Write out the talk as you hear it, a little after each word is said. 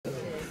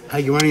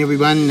Hi, good morning,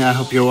 everyone. I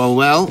hope you're all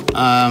well.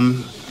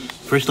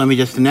 First, let me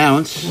just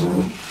announce,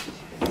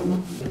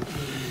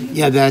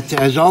 that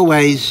as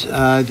always,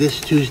 this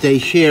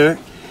Tuesday's SHIUR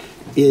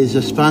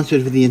is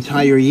sponsored for the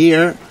entire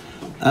year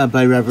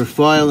by Rabbi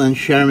Foyle and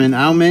Sherman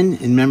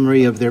Auman in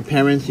memory of their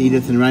parents,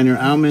 Edith and Rainer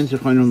Auman,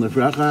 Zechronum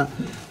Livracha,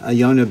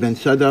 Yonah ben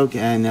Sadok,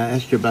 and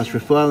Esther Bas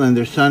Rafael, and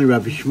their son,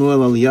 Rabbi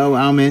Shmuel Eliyahu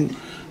Auman,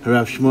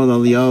 Rav Shmuel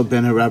Eliyahu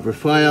ben Harav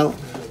Rafael.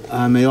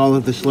 May all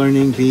of this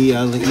learning be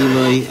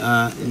Le'iloi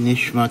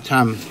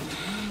Nishmatam.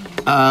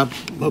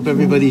 Hope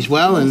everybody's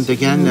well, and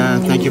again,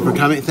 thank you for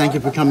coming. Thank you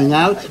for coming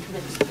out.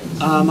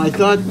 I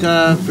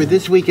thought for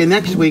this week and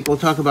next week we'll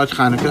talk about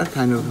Chanukah,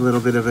 kind of a little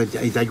bit of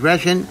a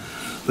digression.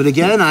 But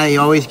again, I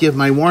always give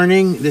my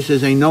warning. This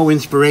is a no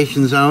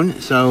inspiration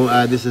zone,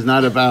 so this is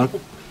not about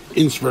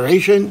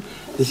inspiration.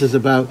 This is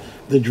about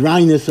the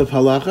dryness of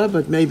halacha,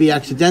 but maybe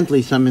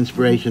accidentally some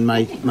inspiration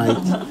might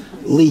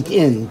leak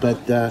in, but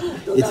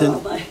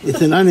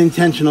it's an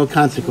unintentional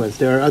consequence.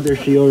 There are other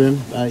shiurim,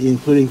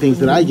 including things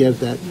that I give,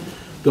 that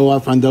go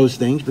off on those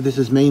things, but this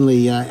is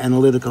mainly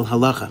analytical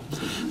halacha.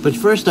 But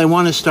first, I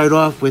want to start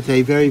off with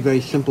a very,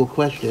 very simple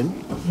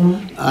question.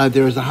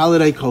 There is a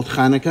holiday called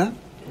Chanukah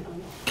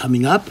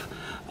coming up.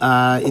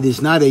 It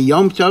is not a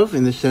Yom Tov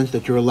in the sense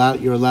that you're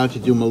allowed to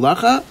do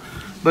malacha,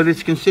 but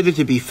it's considered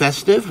to be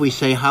festive. We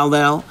say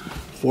Hallel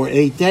for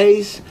 8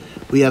 days.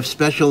 We have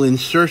special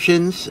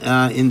insertions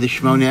in the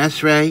Shmona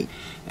Esrei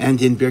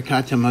and in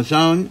Birkat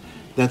HaMazon.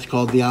 That's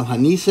called the Al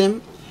Hanisim.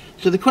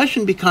 So the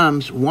question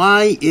becomes,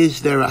 why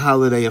is there a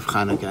holiday of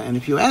Chanukah? And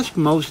if you ask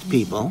most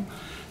people,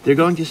 they're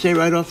going to say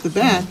right off the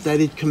bat that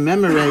it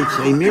commemorates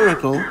a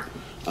miracle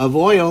of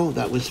oil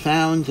that was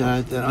found,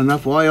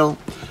 enough oil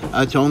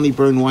to only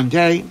burn 1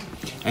 day,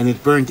 and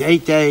it burned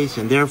 8 days,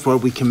 and therefore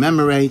we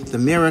commemorate the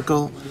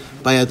miracle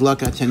by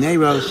Adlakat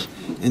Haneros,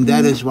 and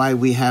that is why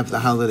we have the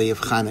holiday of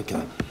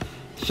Chanukah.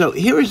 So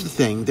here is the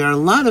thing. There are a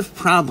lot of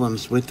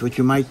problems with what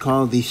you might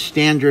call the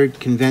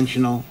standard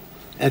conventional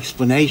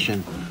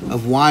explanation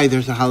of why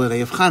there's a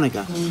holiday of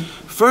Chanukah.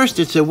 First,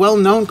 it's a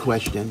well-known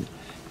question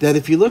that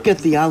if you look at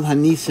the Al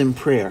Hanisim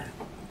prayer,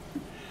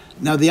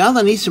 now the Al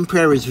Hanisim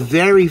prayer is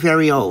very,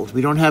 very old.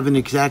 We don't have an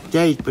exact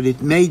date, but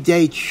it may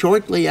date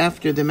shortly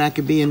after the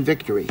Maccabean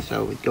victory,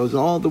 so it goes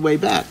all the way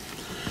back.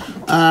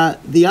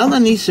 The Al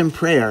Hanisim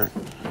prayer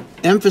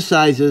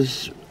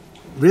emphasizes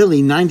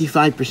really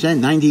 95%,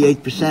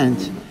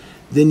 98%,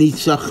 the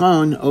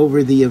nitzachon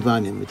over the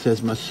Yavanim. It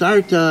says,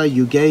 Masarta,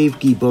 you gave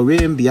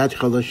Giborim, Biat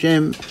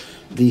Chaloshim,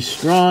 the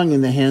strong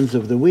in the hands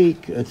of the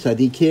weak,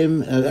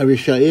 Tzadikim,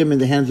 Rishaim in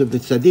the hands of the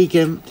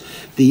Tzadikim,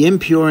 the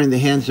impure in the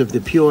hands of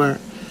the pure.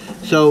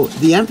 So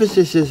the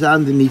emphasis is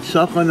on the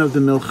nitzachon of the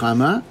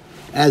Milchama,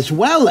 as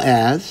well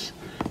as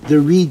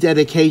the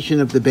rededication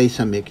of the Beis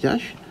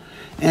HaMikdash.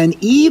 And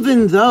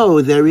even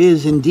though there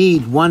is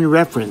indeed one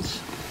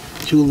reference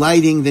to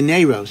lighting the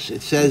Neiros,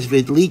 it says,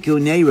 Vidliku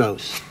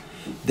Neiros,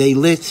 they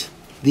lit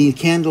the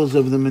candles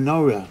of the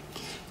menorah,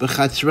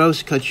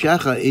 V'chatzros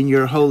Katshecha, in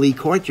your holy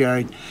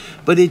courtyard,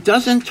 but it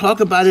doesn't talk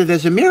about it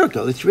as a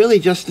miracle. It's really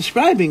just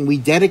describing, we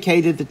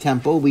dedicated the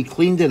temple, we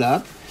cleaned it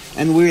up,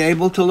 and we were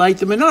able to light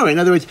the menorah. In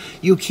other words,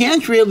 you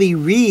can't really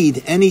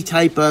read any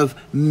type of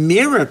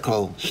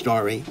miracle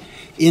story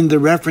in the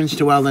reference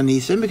to Al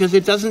Hanisim, because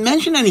it doesn't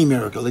mention any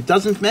miracle. It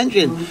doesn't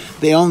mention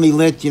they only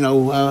lit,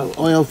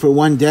 oil for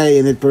 1 day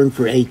and it burned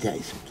for 8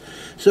 days.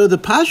 So the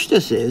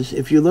pashtus is,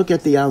 if you look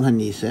at the Al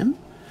Hanisim,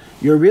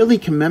 you're really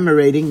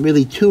commemorating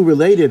really two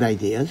related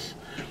ideas.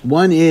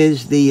 One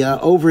is the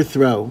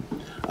overthrow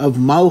of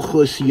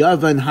Malchus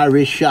Yavan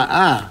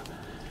Harisha'ah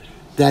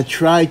that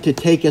tried to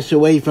take us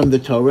away from the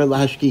Torah,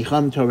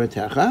 Lahashkicham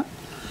Toratecha.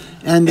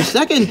 And the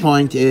second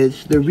point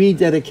is the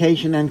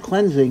rededication and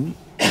cleansing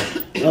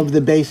of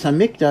the Beis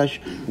HaMikdash,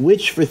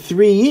 which for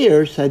 3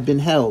 years had been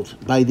held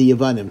by the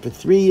Yavanim. For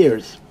 3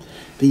 years,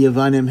 the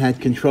Yavanim had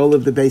control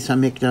of the Beis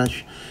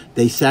HaMikdash.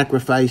 They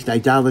sacrificed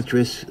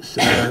idolatrous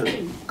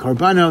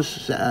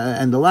korbanos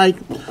and the like.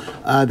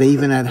 They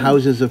even had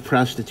houses of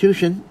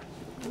prostitution.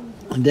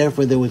 And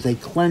therefore, there was a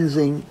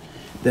cleansing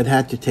that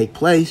had to take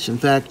place. In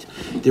fact,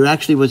 there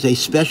actually was a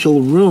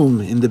special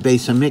room in the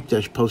Beis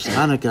HaMikdash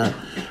post-Hanukkah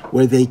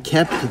where they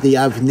kept the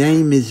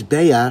Avnei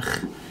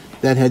Mizbeach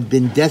that had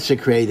been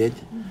desecrated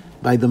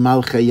by the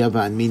Malchei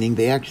Yavan, meaning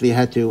they actually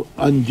had to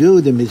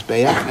undo the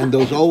Mizbeach, and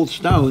those old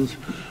stones,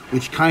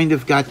 which kind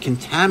of got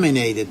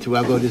contaminated to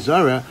Avodah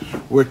Zarah,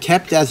 were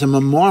kept as a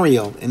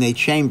memorial in a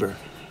chamber.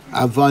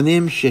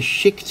 Avonim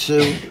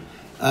sheshiktzu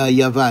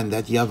Yavan,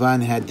 that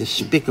Yavan had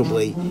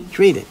despicably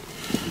treated.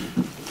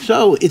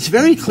 So it's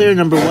very clear,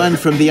 number one,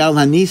 from the Al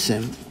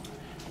Hanisim,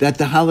 that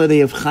the holiday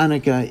of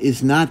Chanukah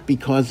is not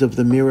because of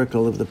the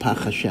miracle of the Pach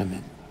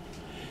HaShemen.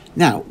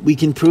 Now, we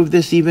can prove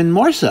this even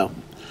more so,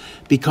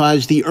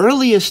 because the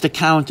earliest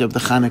account of the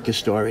Chanukah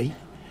story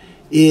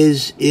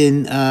is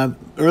in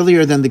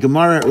earlier than the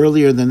Gemara,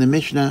 earlier than the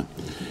Mishnah,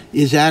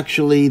 is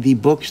actually the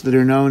books that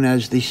are known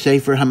as the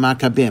Sefer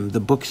HaMaccabim, the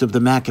books of the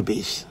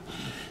Maccabees.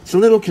 It's a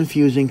little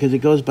confusing because it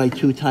goes by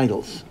two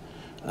titles.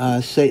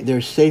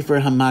 There's Sefer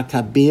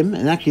HaMaccabim,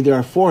 and actually there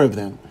are four of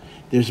them.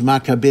 There's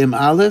Maccabim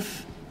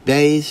Aleph,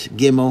 Beis,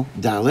 Gimel,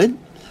 Daled.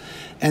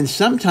 And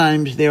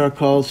sometimes they are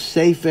called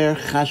Sefer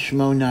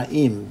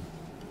Chashmonaim.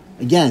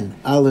 Again,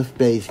 Aleph,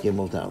 Beis,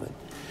 Gimel, Daled.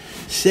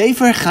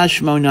 Sefer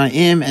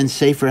Chashmonaim and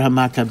Sefer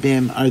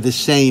HaMaccabim are the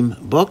same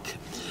book.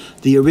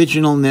 The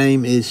original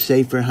name is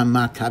Sefer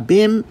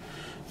HaMaccabim.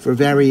 For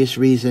various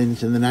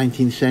reasons, in the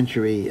 19th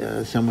century,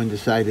 someone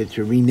decided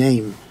to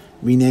rename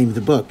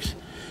the books.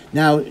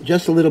 Now,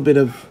 just a little bit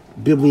of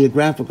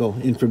bibliographical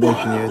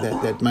information here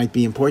that might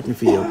be important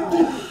for you.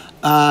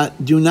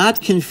 Do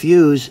not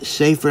confuse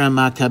Sefer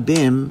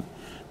HaMaccabim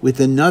with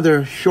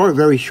another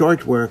very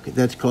short work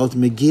that's called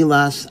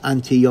Megillas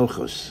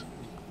Antiochos.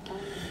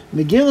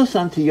 Megillas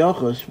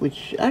Antiochos,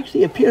 which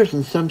actually appears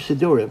in some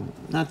Sidurim,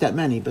 not that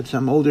many, but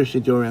some older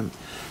Sidurim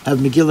have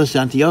Megillas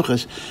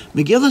Antiochos.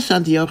 Megillas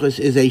Antiochos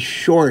is a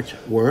short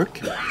work,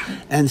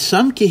 and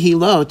some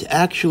Kehilot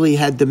actually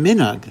had the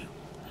minhag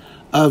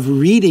of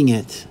reading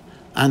it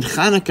on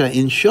Chanukah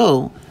in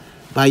Shul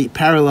by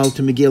parallel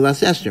to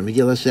Megillas Esther.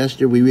 Megillas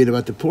Esther, we read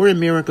about the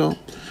Purim miracle.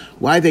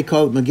 Why they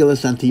call it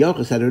Megillas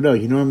Antiochos, I don't know.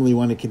 You normally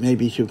want to,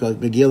 maybe you should call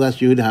it Megillas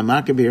Yehuda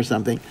HaMaccabee or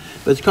something,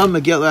 but it's called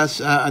Megillas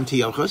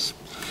Antiochos.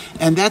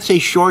 And that's a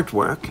short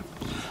work.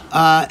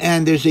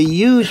 And there's a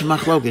huge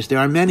machlokas. There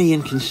are many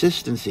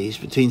inconsistencies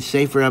between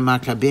Sefer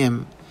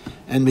HaMaccabim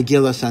and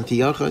Megillas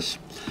Antiochos.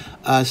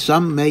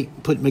 Some may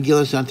put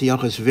Megillas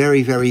Antiochos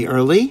very, very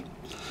early,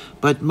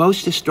 but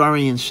most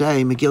historians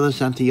say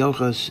Megillas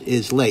Antiochos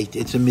is late.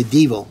 It's a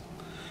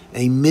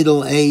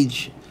Middle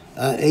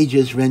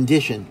Ages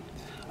rendition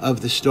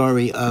of the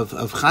story of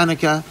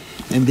Chanukah,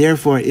 and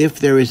therefore, if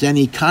there is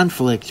any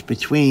conflict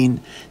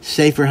between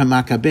Sefer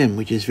HaMaccabim,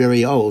 which is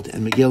very old,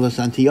 and Megillas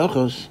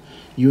Antiochos,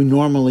 you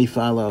normally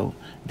follow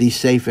the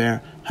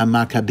Sefer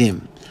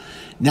HaMaccabim.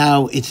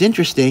 Now, it's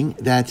interesting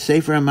that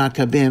Sefer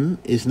HaMaccabim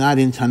is not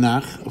in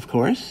Tanakh, of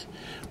course,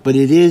 but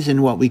it is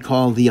in what we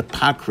call the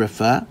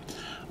Apocrypha,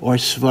 or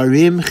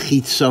Svarim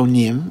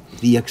Chitzonim,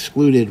 the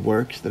excluded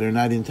works that are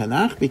not in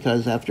Tanakh,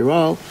 because after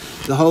all,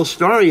 the whole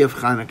story of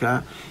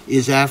Chanukah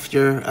is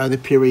after the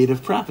period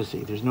of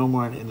prophecy. There's no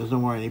more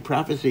any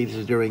prophecy. This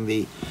is during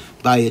the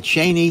Bayit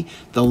Sheni.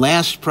 The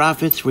last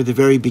prophets were the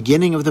very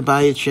beginning of the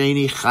Bayit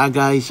Sheni,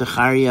 Chagai,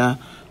 Zechariah,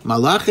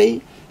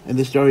 Malachi, and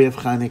the story of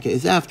Chanukah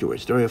is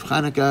afterwards. The story of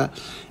Chanukah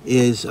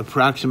is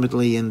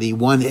approximately in the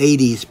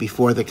 180s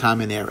before the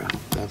Common Era.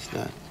 That's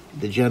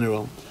the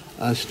general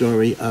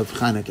story of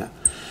Chanukah.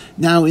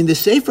 Now, in the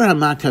Sefer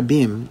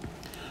HaMaccabim,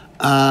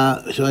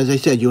 so as I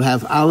said, you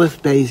have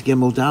Aleph, Beis,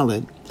 Gimel,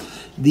 Daled.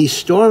 The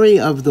story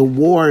of the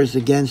wars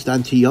against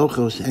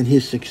Antiochus and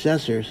his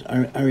successors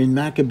are in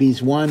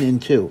Maccabees 1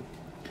 and 2.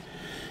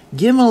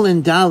 Gimel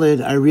and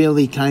Daled are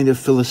really kind of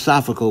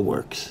philosophical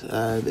works.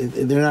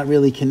 They're not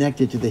really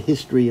connected to the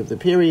history of the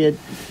period.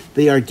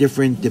 They are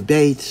different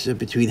debates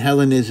between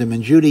Hellenism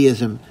and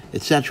Judaism,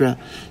 etc.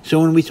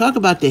 So when we talk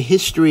about the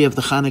history of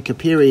the Hanukkah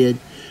period,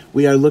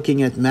 we are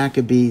looking at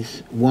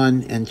Maccabees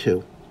 1 and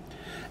 2.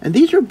 And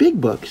these are big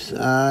books,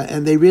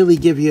 and they really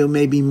give you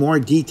maybe more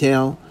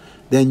detail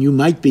than you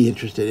might be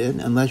interested in,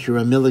 unless you're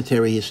a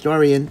military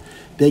historian.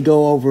 They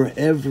go over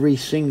every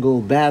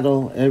single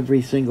battle,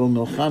 every single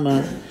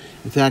milchama.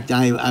 In fact,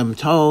 I'm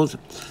told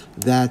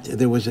that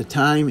there was a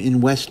time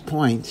in West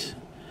Point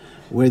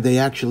where they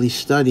actually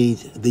studied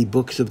the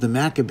books of the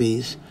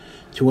Maccabees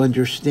to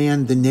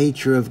understand the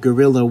nature of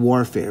guerrilla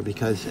warfare,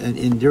 because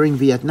during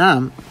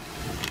Vietnam,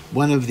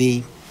 one of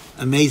the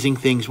amazing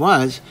things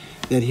was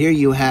that here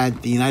you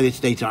had the United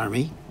States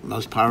Army,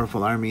 most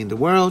powerful army in the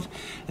world,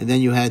 and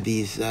then you had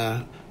these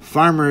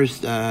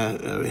farmers,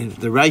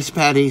 the rice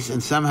paddies,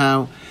 and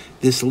somehow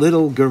this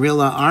little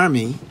guerrilla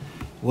army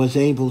was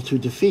able to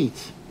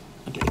defeat.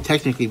 Okay,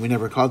 technically, we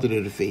never called it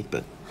a defeat,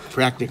 but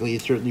practically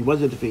it certainly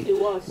was a defeat. It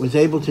was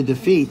able to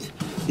defeat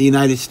the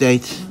United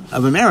States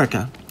of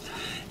America.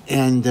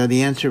 And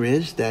the answer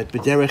is that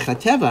b'derech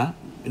hateva,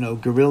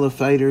 guerrilla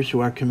fighters who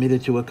are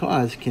committed to a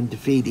cause can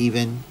defeat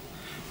even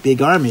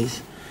big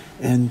armies.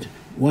 And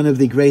one of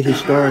the great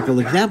historical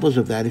examples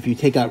of that, if you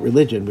take out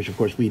religion, which of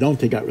course we don't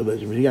take out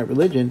religion, but you take out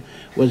religion,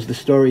 was the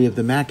story of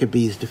the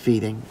Maccabees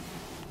defeating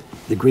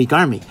the Greek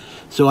army.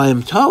 So I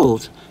am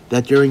told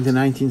that during the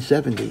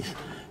 1970s,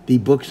 the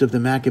books of the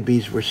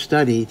Maccabees were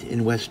studied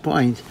in West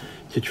Point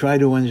to try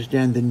to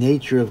understand the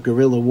nature of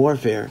guerrilla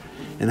warfare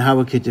and how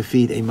it could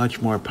defeat a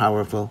much more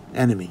powerful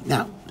enemy.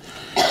 Now,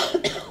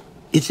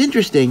 it's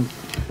interesting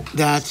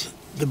that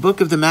the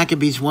book of the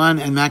Maccabees 1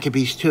 and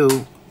Maccabees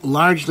 2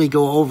 largely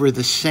go over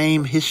the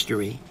same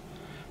history,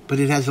 but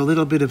it has a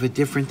little bit of a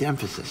different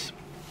emphasis.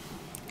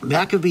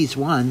 Maccabees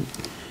 1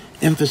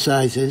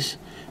 emphasizes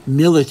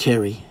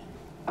military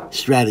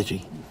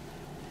strategy.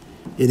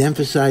 It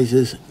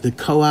emphasizes the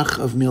koach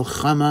of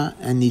milchama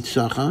and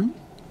nitzachon.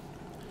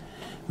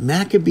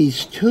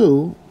 Maccabees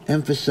 2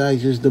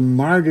 emphasizes the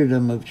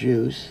martyrdom of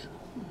Jews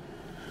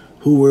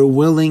who were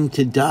willing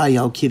to die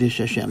al Kiddush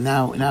Hashem.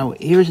 Now,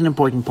 here's an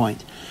important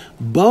point.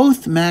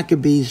 Both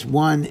Maccabees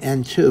 1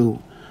 and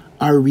 2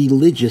 are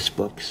religious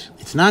books.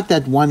 It's not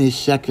that one is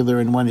secular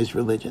and one is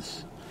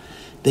religious.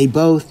 They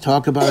both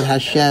talk about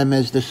Hashem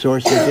as the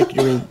source of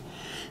victory.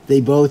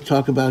 They both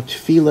talk about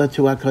tefillah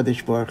to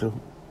HaKadosh Baruch Hu,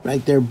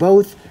 right? They're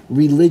both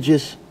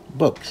religious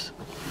books.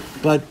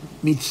 But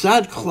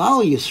mitzad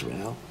Klal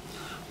Yisrael,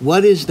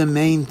 what is the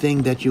main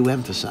thing that you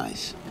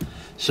emphasize?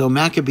 So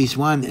Maccabees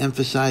 1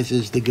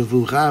 emphasizes the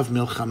Gevurah of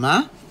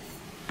Milchama.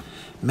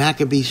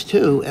 Maccabees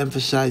 2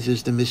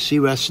 emphasizes the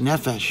Mesiras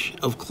Nefesh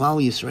of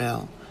Klal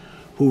Yisrael,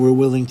 who were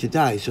willing to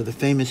die. So the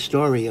famous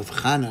story of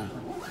Hannah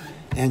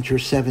and her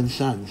 7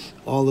 sons,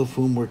 all of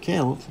whom were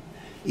killed,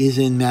 is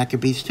in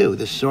Maccabees 2.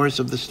 The source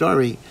of the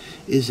story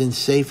is in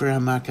Sefer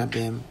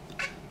HaMaccabim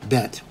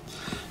Bet.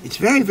 It's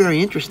very,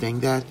 very interesting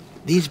that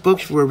these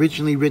books were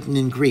originally written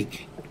in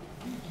Greek.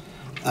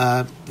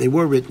 They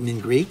were written in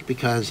Greek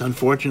because,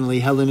 unfortunately,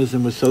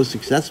 Hellenism was so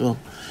successful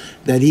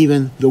that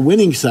even the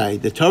winning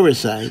side, the Torah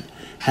side,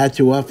 had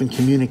to often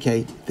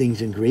communicate things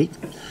in Greek.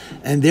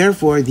 And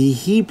therefore, the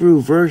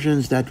Hebrew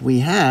versions that we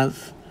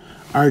have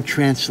are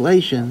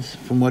translations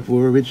from what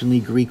were originally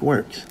Greek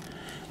works.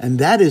 And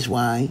that is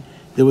why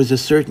there was a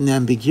certain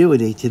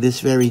ambiguity to this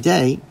very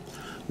day.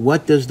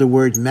 What does the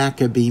word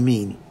Maccabee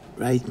mean?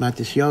 Right?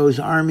 Matisyahu's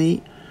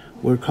army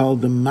were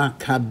called the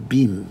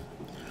Maccabim.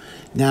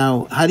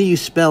 Now, how do you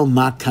spell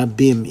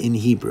Maccabim in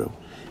Hebrew?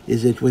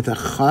 Is it with a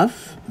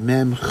chaf,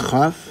 mem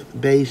chaf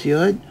beis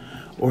yod,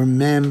 or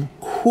mem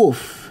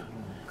kuf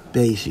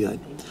beis yod?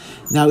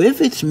 Now,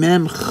 if it's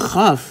mem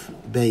chaf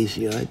beis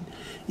yod,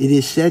 it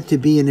is said to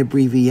be an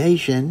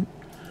abbreviation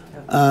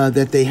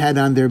that they had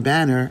on their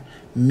banner,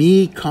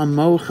 Mi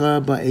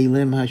kamocha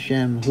ba'elim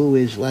Hashem, who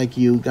is like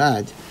you,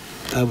 God,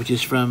 which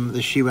is from the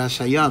Shiras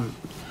Hayom.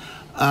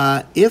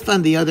 If,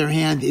 on the other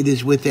hand, it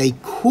is with a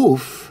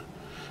kuf,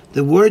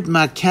 the word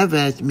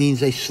makevet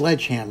means a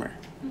sledgehammer,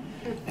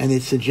 and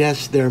it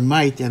suggests their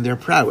might and their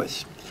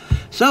prowess.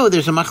 So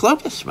there's a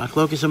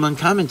machlokas among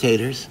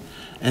commentators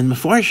and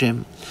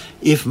meforshim,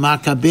 if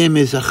Maccabim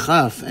is a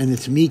chaf and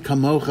it's Mi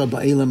kamocha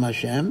ba'elim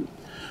Hashem,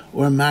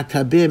 or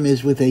Maccabim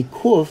is with a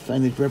kuf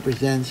and it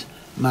represents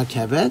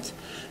makevet.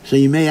 So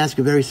you may ask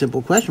a very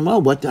simple question,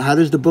 well, how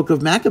does the book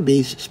of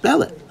Maccabees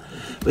spell it?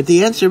 But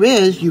the answer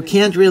is, you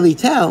can't really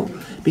tell,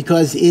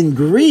 because in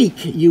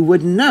Greek, you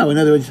wouldn't know. In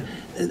other words,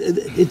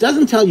 it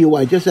doesn't tell you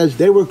why. It just says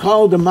they were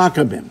called the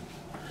Maccabim.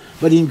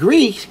 But in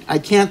Greek, I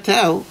can't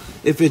tell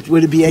if it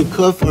would be a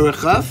kuf or a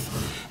chaf.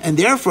 And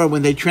therefore,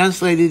 when they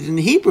translated it in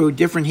Hebrew,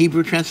 different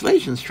Hebrew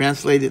translations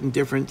translate it in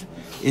different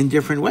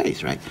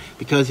ways, right?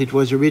 Because it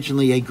was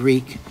originally a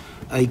Greek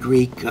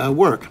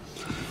work.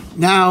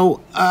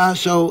 Now,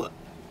 so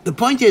the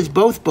point is,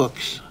 both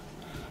books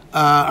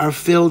are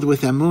filled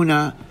with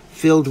emunah,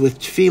 filled with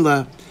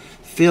tefillah,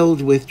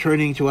 filled with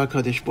turning to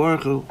HaKadosh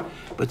Baruch Hu.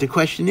 But the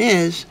question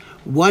is,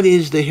 what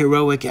is the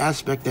heroic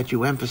aspect that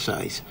you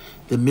emphasize?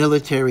 The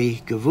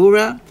military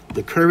gevurah,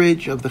 the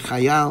courage of the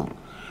chayal,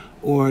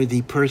 or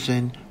the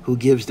person who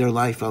gives their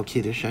life al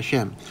Kiddush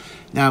Hashem?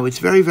 Now, it's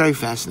very, very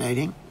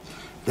fascinating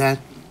that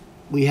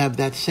we have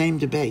that same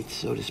debate,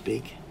 so to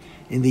speak,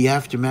 in the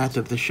aftermath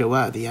of the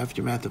Shoah, the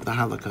aftermath of the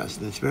Holocaust.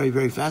 And it's very,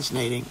 very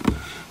fascinating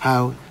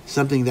how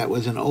something that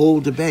was an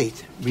old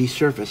debate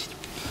resurfaced.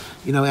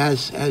 You know,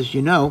 as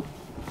you know,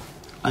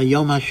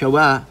 Yom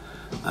HaShoah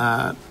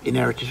in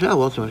Eretz Yisrael,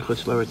 also in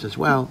Chutz La'aretz as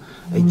well,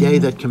 a day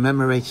that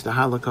commemorates the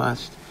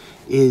Holocaust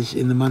is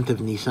in the month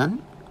of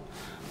Nisan,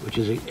 which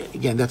is,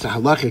 again, that's a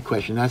halachic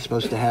question. Not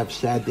supposed to have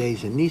sad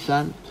days in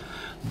Nisan.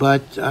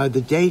 But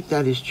the date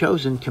that is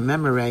chosen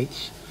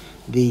commemorates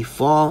the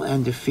fall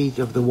and defeat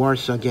of the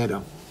Warsaw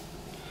Ghetto.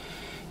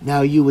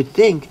 Now, you would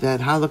think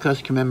that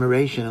Holocaust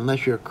commemoration,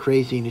 unless you're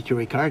crazy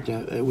Neturei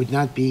Karta, it would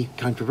not be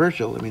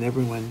controversial. I mean,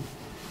 everyone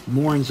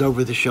mourns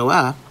over the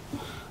Shoah,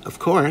 of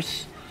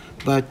course,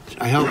 but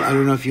I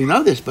don't know if you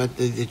know this, but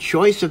the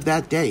choice of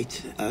that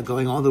date,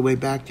 going all the way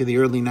back to the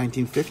early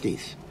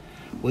 1950s,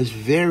 was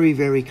very,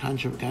 very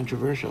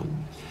controversial.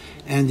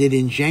 And it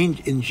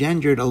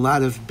engendered a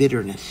lot of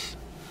bitterness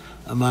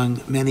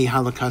among many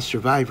Holocaust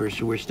survivors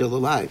who were still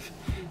alive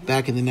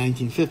back in the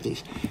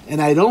 1950s.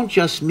 And I don't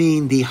just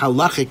mean the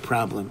halachic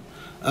problem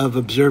of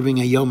observing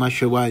a Yom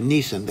HaShoah in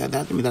Nisan.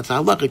 That's a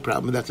halachic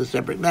problem, that's a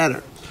separate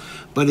matter.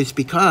 But it's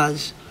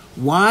because,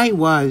 why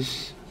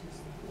was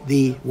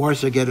the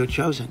Warsaw Ghetto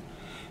chosen?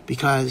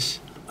 Because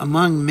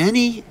among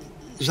many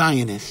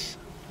Zionists,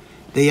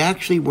 they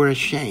actually were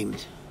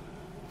ashamed.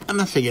 I'm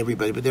not saying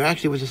everybody, but there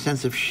actually was a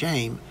sense of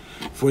shame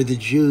for the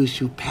Jews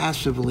who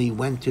passively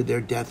went to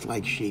their death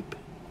like sheep.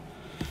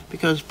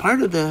 Because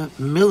part of the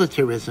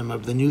militarism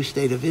of the new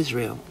state of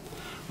Israel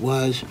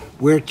was,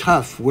 we're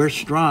tough, we're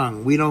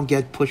strong, we don't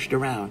get pushed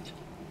around.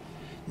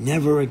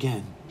 Never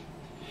again.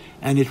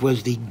 And it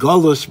was the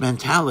Golus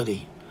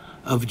mentality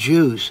of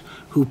Jews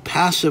who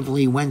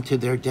passively went to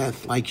their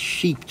death like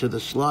sheep to the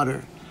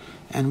slaughter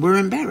and were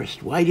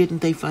embarrassed. Why didn't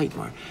they fight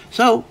more?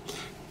 So,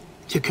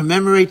 to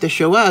commemorate the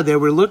Shoah, they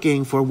were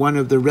looking for one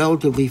of the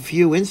relatively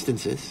few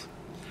instances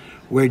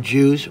where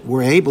Jews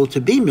were able to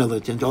be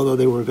militant, although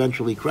they were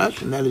eventually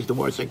crushed, and that is the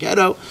Warsaw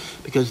Ghetto,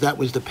 because that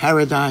was the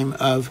paradigm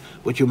of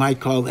what you might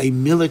call a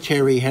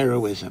military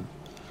heroism.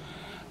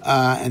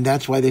 And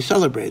that's why they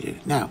celebrated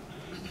it. Now,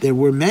 there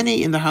were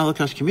many in the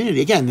Holocaust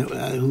community, again,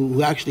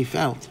 who actually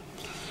felt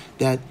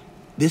that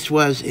this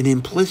was an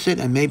implicit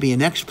and maybe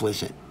an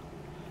explicit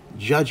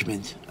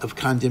judgment of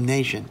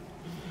condemnation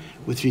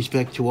with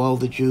respect to all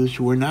the Jews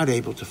who were not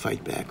able to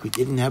fight back, who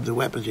didn't have the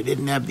weapons, who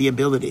didn't have the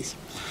abilities.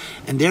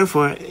 And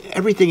therefore,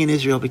 everything in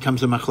Israel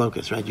becomes a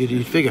machlokas, right?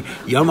 You figure,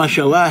 Yom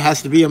HaShoah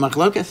has to be a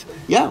machlokas?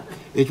 Yeah,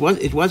 it was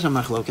a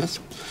machlokas.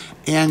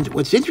 And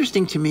what's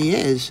interesting to me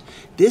is,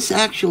 this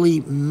actually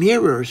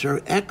mirrors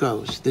or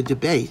echoes the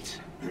debate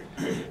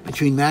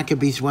between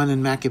Maccabees 1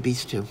 and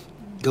Maccabees 2,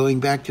 going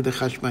back to the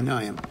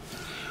Chashmonaim.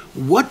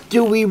 What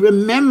do we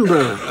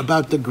remember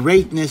about the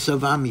greatness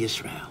of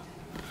Yisrael?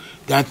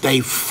 That they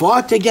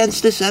fought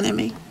against this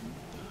enemy,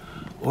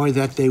 or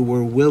that they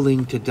were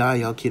willing to die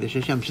al Kiddush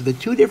Hashem? So the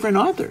two different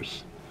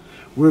authors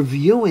were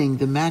viewing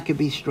the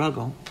Maccabee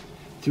struggle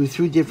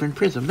through different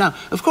prisms. Now,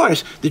 of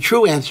course, the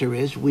true answer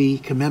is we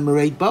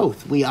commemorate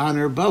both. We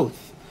honor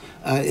both.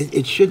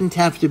 It shouldn't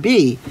have to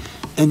be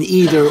an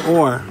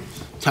either-or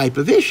type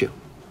of issue,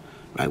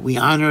 right? We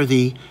honor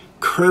the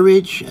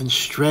courage and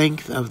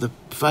strength of the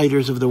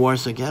fighters of the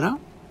Warsaw Ghetto,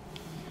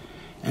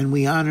 and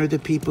we honor the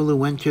people who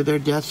went to their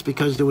deaths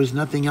because there was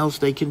nothing else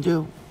they can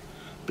do.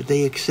 But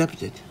they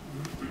accepted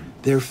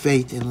their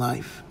fate in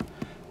life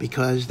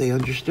because they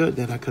understood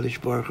that HaKadosh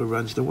Baruch Hu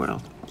runs the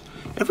world.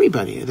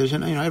 Everybody,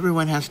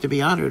 everyone has to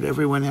be honored,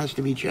 everyone has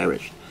to be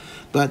cherished.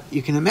 But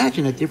you can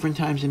imagine at different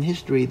times in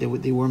history they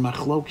were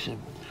machloksim,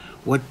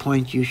 what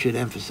point you should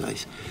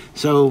emphasize.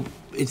 So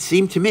it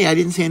seemed to me, I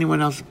didn't see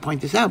anyone else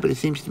point this out, but it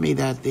seems to me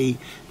that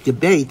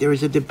there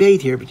is a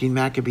debate here between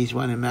Maccabees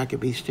 1 and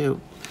Maccabees 2.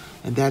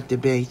 And that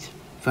debate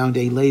found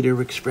a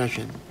later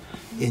expression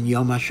in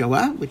Yom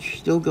HaShoah, which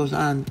still goes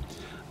on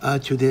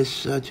to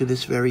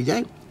this very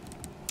day.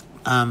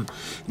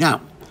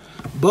 Now,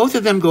 both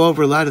of them go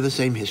over a lot of the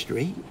same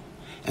history,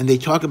 and they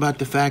talk about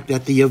the fact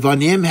that the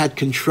Yavanim had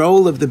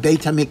control of the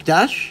Beit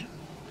HaMikdash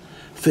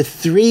for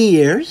 3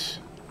 years,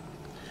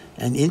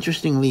 and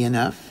interestingly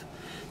enough,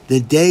 the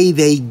day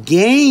they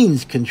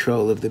gained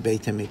control of the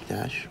Beit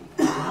HaMikdash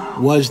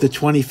was the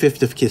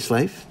 25th of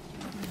Kislev,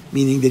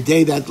 meaning the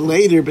day that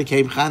later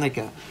became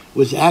Hanukkah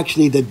was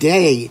actually the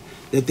day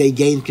that they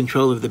gained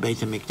control of the Beit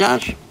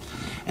HaMikdash,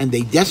 and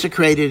they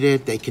desecrated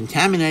it, they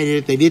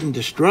contaminated it, they didn't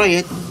destroy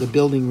it, the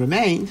building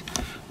remained,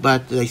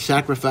 but they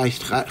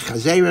sacrificed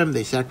chazerim,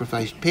 they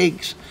sacrificed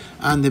pigs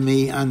on the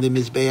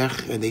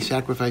Mizbeach, and they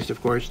sacrificed,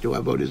 of course, to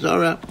Avodah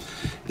Zarah.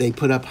 They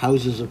put up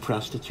houses of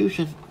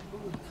prostitution,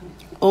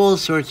 all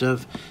sorts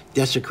of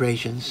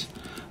desecrations.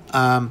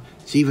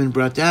 It's even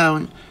brought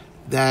down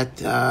that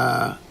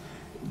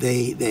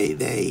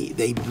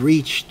they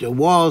breached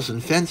walls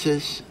and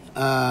fences,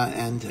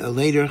 and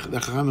later the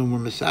Chachamim were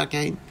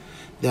masakein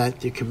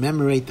that to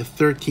commemorate the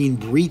 13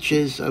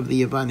 breaches of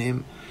the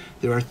Yavanim,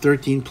 there are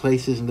 13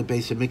 places in the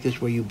Beis HaMikdash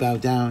where you bow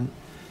down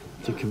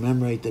to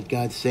commemorate that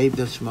God saved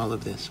us from all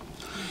of this.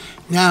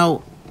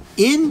 Now,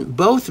 in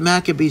both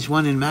Maccabees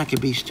 1 and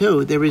Maccabees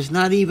 2, there is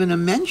not even a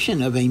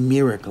mention of a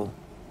miracle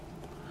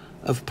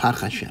of Pach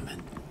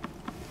HaShemen.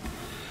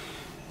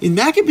 In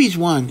Maccabees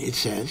 1, it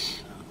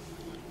says,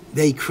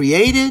 they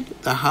created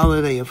the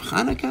holiday of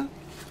Hanukkah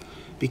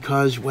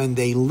because when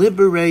they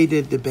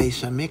liberated the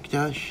Beis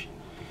HaMikdash,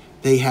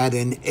 they had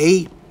an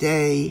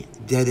 8-day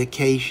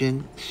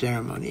dedication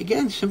ceremony.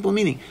 Again, simple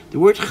meaning. The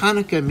word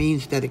Hanukkah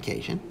means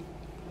dedication.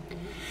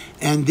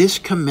 And this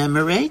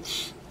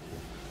commemorates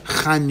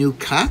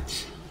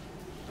Chanukat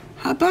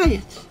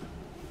Habayit.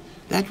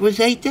 That was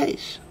 8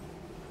 days.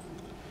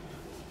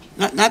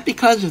 Not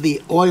because of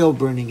the oil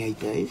burning 8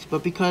 days,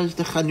 but because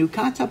the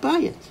Chanukat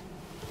Habayit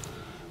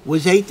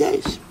was 8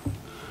 days.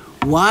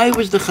 Why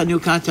was the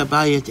Chanukat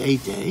Habayit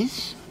 8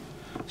 days?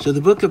 So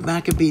the book of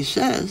Maccabees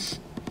says,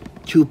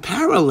 to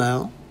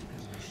parallel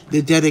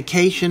the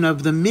dedication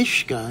of the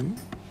Mishkan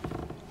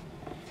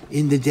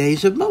in the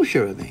days of Moshe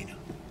Rabbeinu.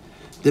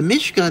 The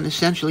Mishkan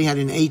essentially had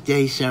an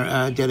 8-day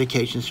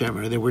dedication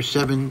ceremony. There were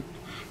 7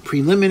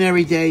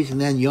 preliminary days,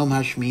 and then Yom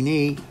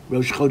HaShmini,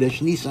 Rosh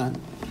Chodesh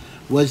Nisan,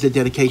 was the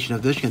dedication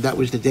of the Mishkan. That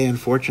was the day,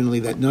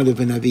 unfortunately, that Nadav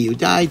and Avihu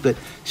died, but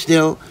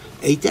still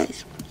 8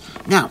 days.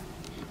 Now,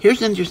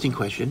 here's an interesting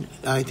question.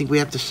 I think we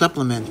have to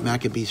supplement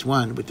Maccabees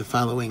 1 with the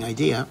following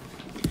idea,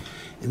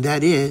 and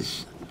that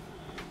is,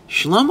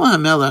 Shlomo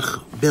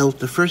HaMelech built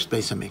the first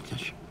Beis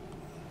HaMikdash,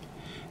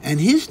 and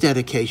his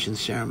dedication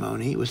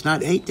ceremony was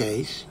not 8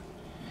 days.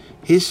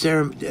 His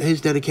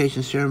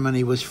dedication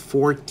ceremony was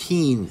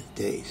 14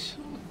 days.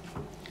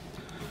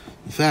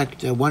 In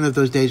fact, one of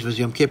those days was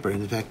Yom Kippur.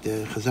 In fact,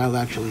 Chazal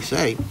actually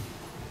say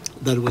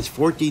that it was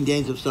 14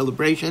 days of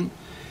celebration.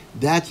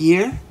 That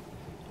year,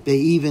 they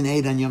even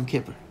ate on Yom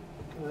Kippur.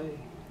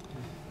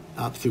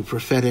 Through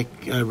prophetic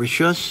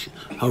rishus,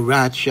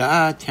 horat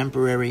sha'ah,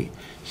 temporary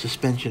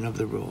suspension of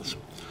the rules.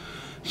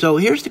 So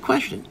here's the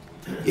question.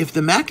 If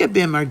the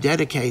Maccabim are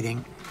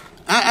dedicating,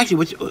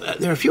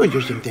 there are a few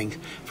interesting things.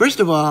 First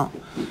of all,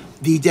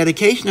 the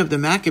dedication of the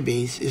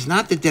Maccabees is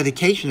not the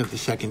dedication of the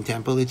Second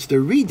Temple, it's the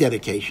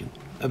rededication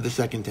of the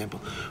Second Temple.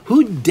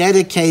 Who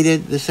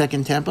dedicated the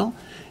Second Temple?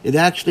 It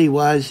actually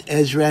was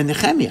Ezra and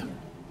Nehemiah.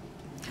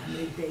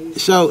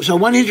 So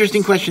one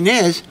interesting question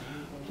is,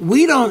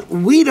 we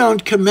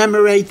don't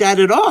commemorate that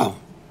at all.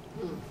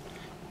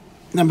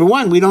 Number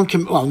one, we don't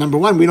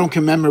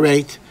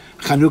commemorate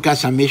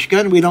Chanukah's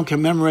HaMishkan. We don't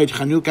commemorate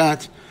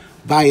Chanukah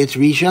Bayis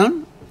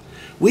Rishon.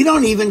 We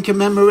don't even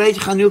commemorate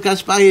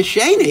Chanukah's Bayis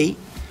Sheni.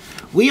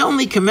 We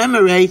only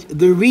commemorate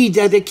the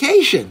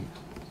rededication,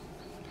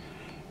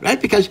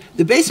 right? Because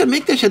the Beis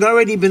HaMikdash had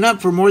already been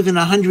up for more than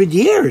 100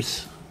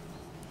 years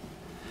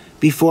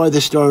before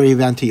the story of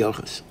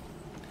Antiochus.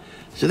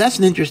 So that's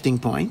an interesting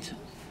point.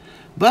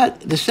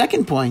 But the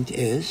second point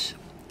is,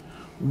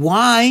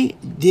 why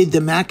did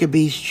the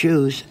Maccabees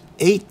choose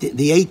the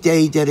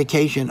 8-day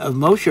dedication of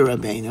Moshe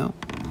Rabbeinu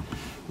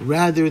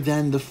rather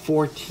than the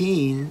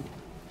 14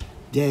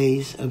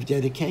 days of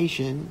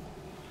dedication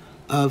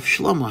of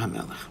Shlomo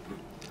HaMelech?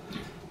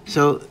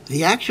 So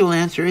the actual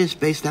answer is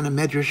based on a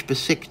Medrash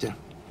Besikta.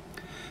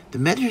 The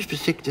Medrash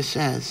Besikta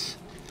says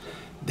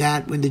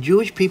that when the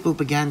Jewish people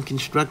began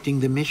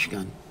constructing the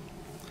Mishkan,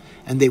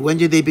 and when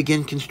did they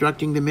begin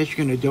constructing the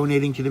Mishkan or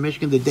donating to the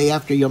Mishkan? The day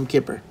after Yom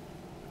Kippur.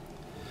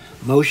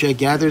 Moshe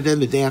gathered them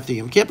the day after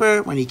Yom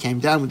Kippur when he came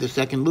down with the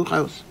second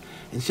Luchos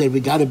and said, we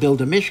got to build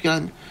a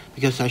Mishkan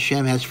because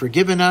Hashem has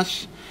forgiven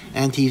us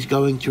and he's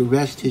going to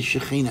rest his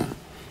Shekhinah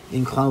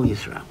in Klal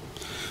Yisrael.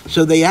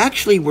 So they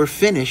actually were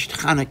finished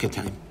Hanukkah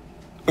time,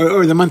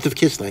 or the month of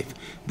Kislev.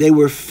 They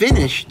were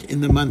finished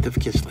in the month of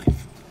Kislev.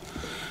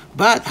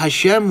 But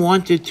Hashem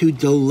wanted to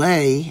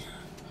delay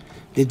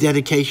the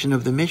dedication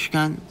of the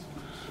Mishkan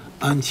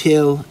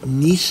until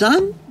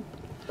Nisan,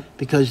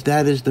 because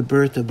that is the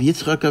birth of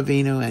Yitzchak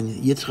Avinu,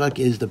 and Yitzchak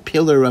is the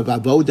pillar of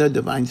Avodah,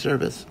 divine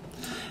service.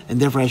 And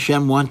therefore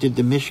Hashem wanted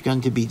the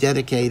Mishkan to be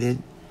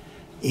dedicated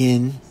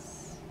in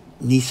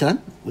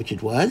Nisan, which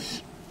it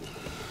was.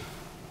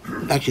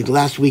 Actually, the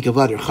last week of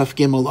Adar, Chaf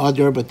Gimel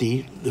Adar, but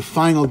the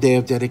final day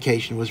of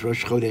dedication was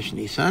Rosh Chodesh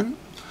Nisan.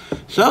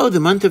 So the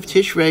month of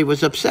Tishrei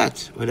was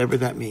upset, whatever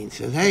that means.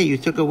 Said, hey, you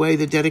took away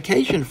the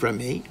dedication from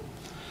me.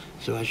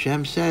 So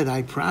Hashem said,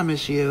 I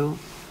promise you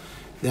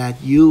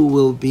that you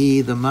will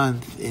be the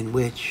month in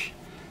which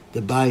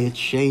the Bayit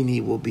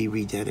Sheni will be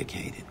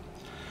rededicated.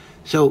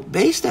 So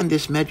based on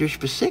this Medrash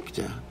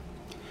Besikta,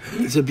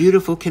 it's a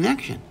beautiful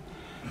connection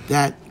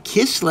that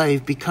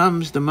Kislev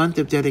becomes the month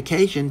of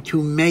dedication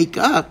to make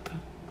up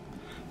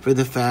for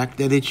the fact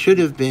that it should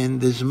have been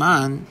the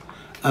Zman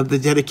of the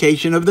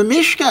dedication of the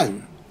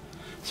Mishkan.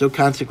 So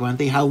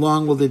consequently, how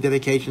long will the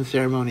dedication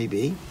ceremony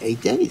be?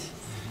 8 days.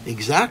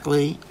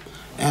 Exactly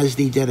as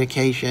the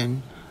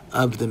dedication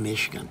of the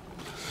Mishkan.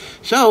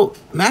 So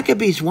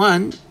Maccabees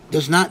 1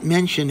 does not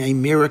mention a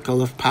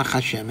miracle of Pach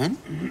HaShemen,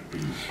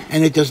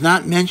 and it does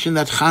not mention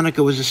that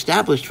Hanukkah was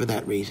established for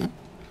that reason.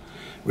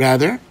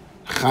 Rather,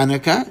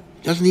 Hanukkah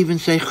doesn't even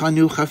say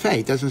HANUKAH.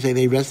 It doesn't say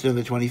they rested on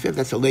the 25th.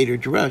 That's a later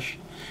drush.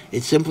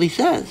 It simply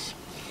says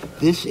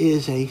this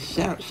is a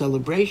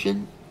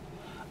celebration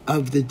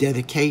of the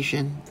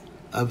dedication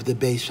of the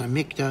Beis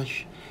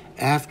HaMikdash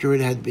after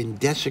it had been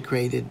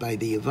desecrated by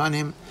the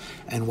Yevanim.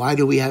 And why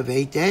do we have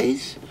 8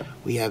 days?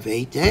 We have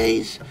 8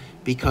 days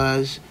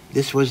because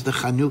this was the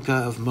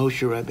Chanukah of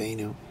Moshe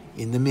Rabbeinu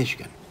in the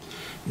Mishkan.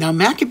 Now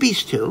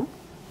Maccabees 2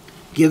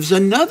 gives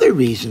another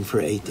reason for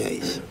 8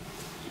 days.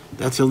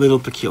 That's a little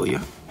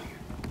peculiar.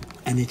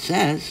 And it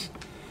says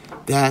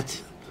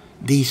that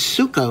the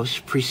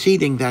Sukkos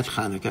preceding that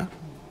Chanukah,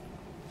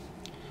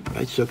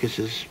 right? Sukkos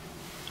is,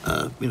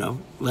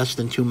 less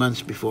than 2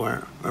 months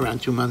before,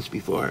 around 2 months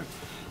before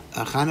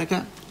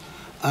Chanukah.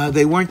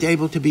 They weren't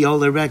able to be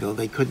Ola Regel.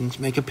 They couldn't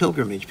make a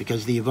pilgrimage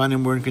because the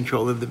Yevanim were in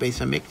control of the Beis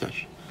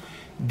HaMikdash.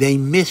 They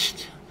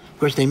missed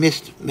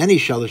many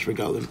Shalosh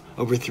Regalim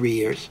over 3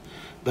 years,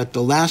 but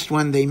the last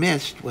one they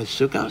missed was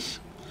Sukkos,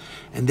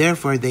 and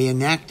therefore they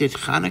enacted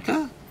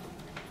Chanukah,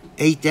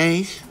 8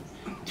 days,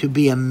 to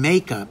be a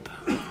makeup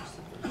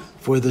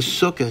for the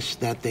Sukkos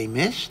that they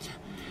missed.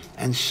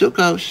 And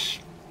Sukkos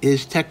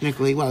is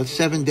technically, it's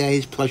 7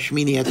 days plus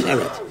Shmini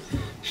Atzeret.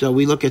 So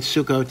we look at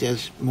Sukkot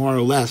as more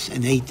or less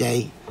an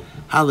 8-day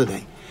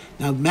holiday.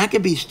 Now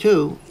Maccabees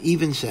 2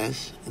 even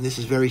says, and this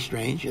is very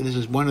strange, and this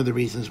is one of the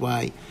reasons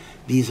why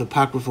these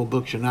apocryphal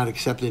books are not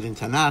accepted in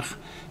Tanakh,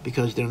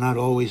 because they're not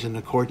always in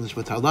accordance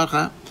with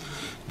halacha,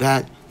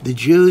 that the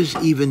Jews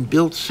even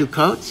built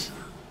Sukkot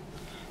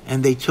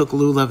and they took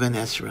lulav and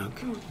esrog,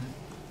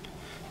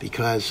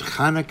 because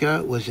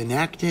Hanukkah was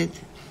enacted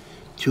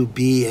to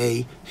be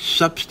a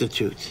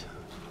substitute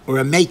or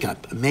a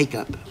makeup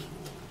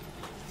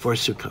for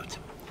Sukkot.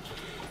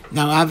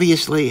 Now,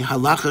 obviously,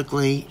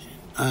 halachically,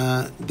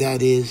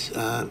 that is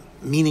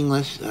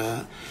meaningless.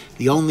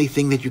 The only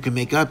thing that you can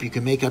make up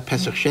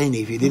Pesach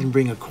Sheni. If you didn't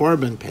bring a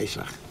Korban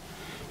Pesach,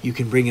 you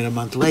can bring it a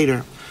month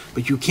later.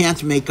 But you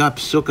can't make up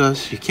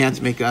Sukkos. You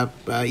can't make up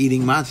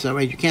eating matzah,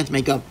 right? You can't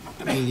make up.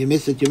 You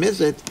miss it, you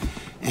miss it.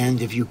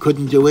 And if you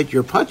couldn't do it,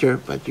 you're putter,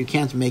 but you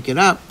can't make it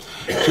up.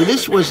 So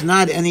this was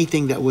not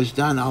anything that was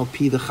done al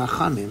pi the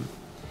Chachamim.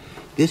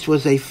 This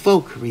was a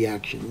folk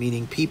reaction,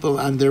 meaning people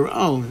on their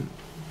own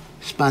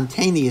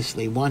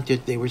spontaneously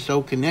they were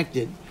so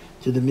connected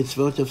to the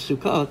mitzvot of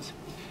Sukkot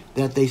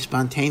that they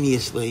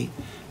spontaneously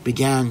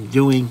began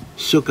doing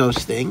Sukkos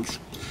things,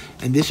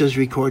 and this is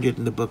recorded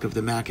in the book of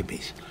the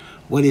Maccabees.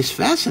 What is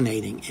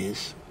fascinating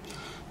is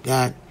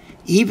that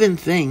even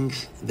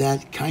things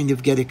that kind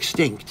of get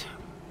extinct,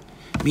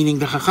 meaning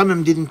the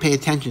Chachamim didn't pay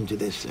attention to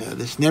this.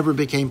 This never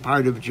became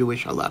part of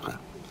Jewish halacha.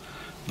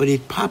 But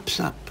it pops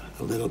up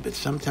a little bit.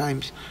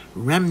 Sometimes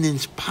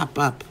remnants pop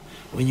up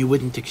when you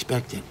wouldn't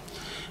expect it.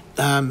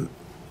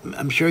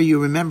 I'm sure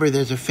you remember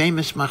there's a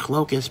famous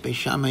machlokes, Beis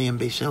Shammai and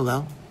Beis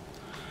Hillel.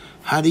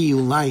 How do you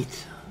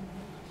light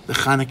the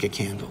Chanukah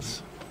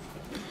candles?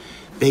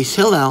 Beis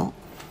Hillel,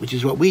 which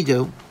is what we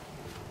do,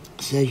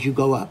 says you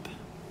go up.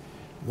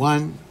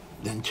 1,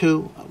 then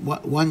 2,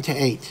 1 to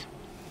 8.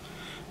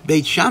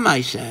 Beit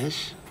Shammai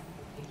says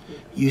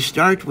you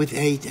start with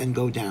 8 and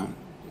go down.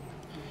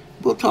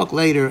 We'll talk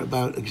later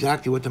about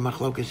exactly what the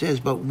machlokas is,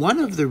 but one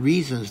of the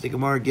reasons the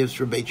Gemara gives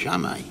for Beit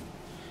Shammai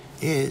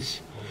is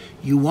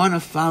you want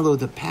to follow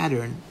the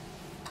pattern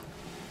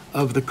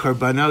of the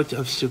korbanot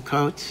of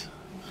Sukkot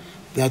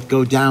that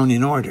go down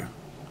in order.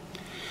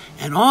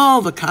 And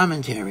all the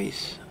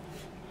commentaries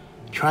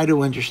try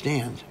to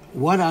understand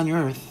what on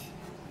earth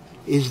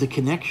is the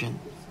connection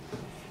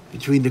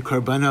between the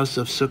korbanos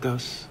of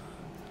Sukkot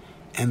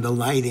and the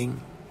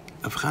lighting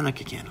of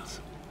Hanukkah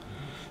candles.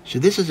 So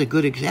this is a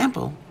good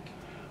example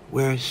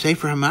where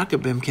Sefer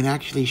HaMakkabim can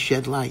actually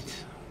shed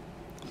light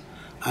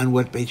on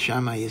what Beit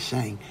Shammai is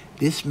saying.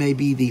 This may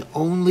be the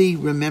only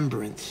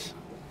remembrance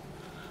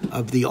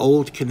of the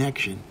old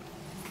connection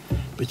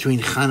between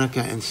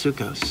Hanukkah and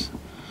Sukkot,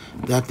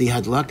 that the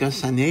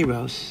Hadlakas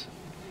Haneros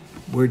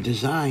were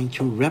designed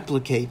to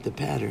replicate the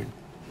pattern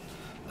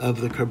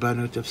of the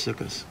Korbanot of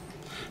Sukkot.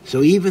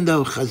 So even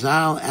though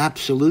Chazal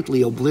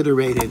absolutely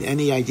obliterated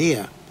any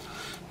idea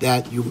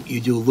that you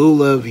do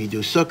lulav, you do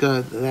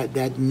sukkah,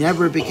 that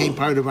never became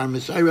part of our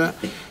Messiah,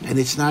 and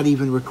it's not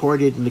even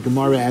recorded in the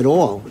Gemara at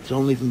all. It's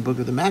only from the book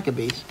of the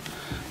Maccabees.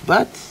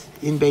 But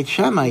in Beit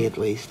Shammai, at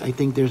least, I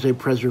think there's a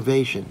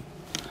preservation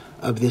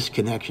of this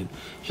connection.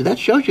 So that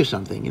shows you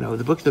something. You know,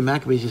 the book of the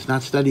Maccabees is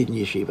not studied in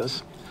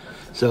yeshivas.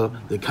 So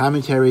the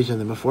commentaries and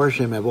the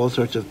Meforshim have all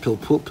sorts of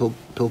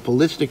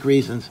pilpulistic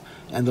reasons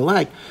and the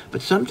like.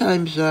 But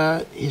sometimes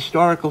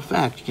historical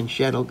fact can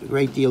shed a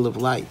great deal of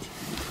light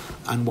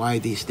on why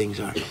these things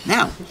are.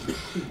 Now,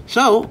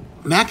 so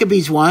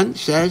Maccabees 1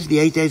 says the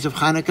 8 days of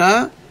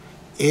Hanukkah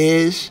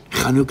is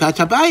Chanukah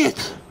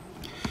Tabayit.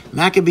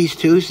 Maccabees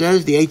 2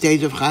 says the 8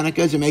 days of Hanukkah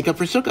is a makeup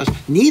for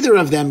Sukkot. Neither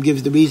of them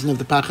gives the reason of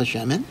the Pach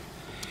HaShemen.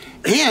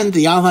 And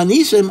the Al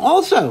HaNisim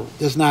also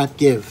does not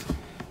give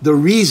the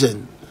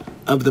reason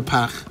of the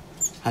Pach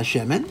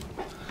HaShemen.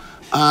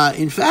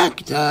 In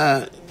fact,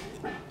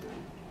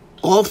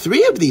 all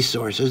three of these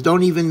sources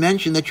don't even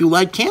mention that you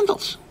light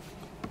candles.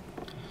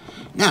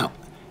 Now,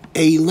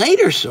 a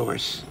later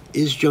source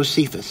is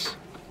Josephus.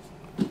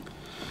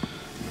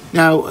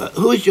 Now,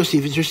 who is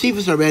Josephus?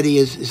 Josephus already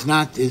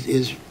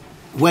is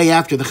way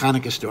after the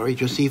Hanukkah story.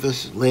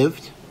 Josephus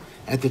lived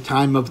at the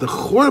time of the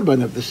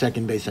Churban of the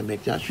second Beis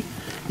HaMikdash,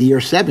 the year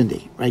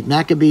 70. Right,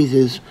 Maccabees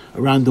is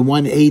around the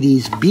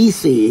 180s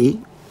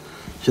BCE,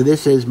 so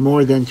this is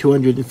more than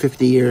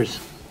 250 years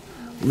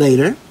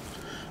later.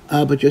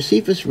 But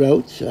Josephus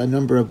wrote a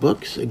number of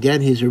books.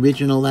 Again, his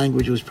original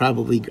language was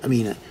probably,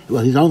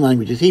 his own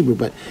language is Hebrew,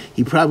 but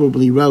he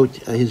probably wrote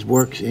his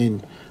works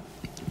in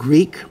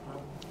Greek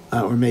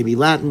or maybe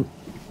Latin,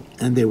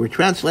 and they were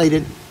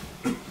translated.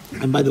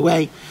 And by the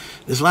way,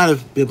 there's a lot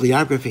of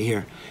bibliography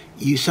here.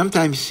 You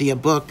sometimes see a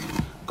book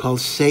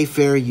called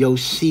Sefer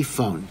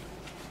Yosiphon.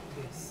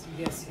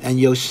 Yes. And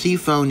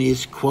Yosiphon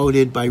is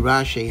quoted by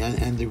Rashi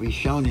and the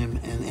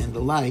Rishonim and the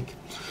like.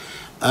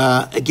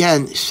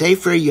 Again,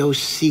 Sefer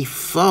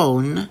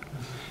Yosiphon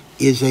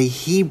is a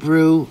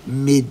Hebrew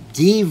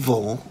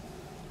medieval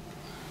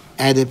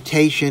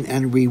adaptation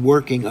and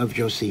reworking of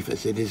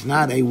Josephus. It is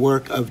not a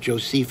work of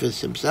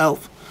Josephus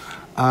himself,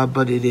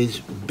 but it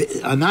is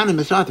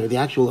anonymous author. The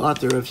actual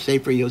author of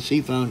Sefer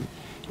Yosiphon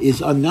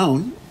is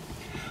unknown,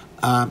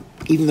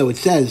 even though it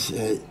says,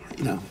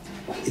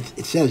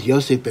 it says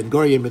Yosef ben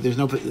Gurion, but there's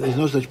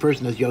no such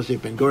person as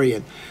Yosef ben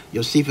Gurion.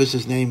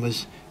 Josephus' name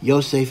was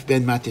Yosef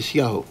ben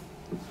Matisyahu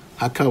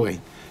HaKohen,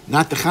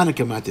 not the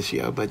Chanukah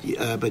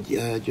Matisyahu,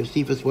 but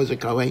Josephus was a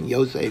Kohen,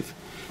 Yosef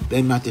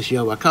ben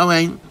Matisyahu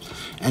HaKohen,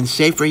 and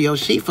Sefer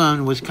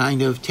Yosiphon was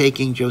kind of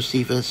taking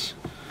Josephus,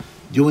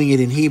 doing it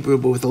in Hebrew,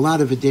 but with a lot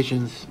of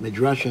additions,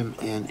 midrashim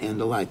and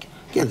the like.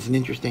 Again, it's an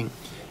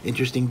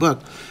interesting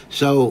book.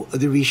 So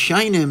the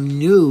Rishonim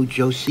knew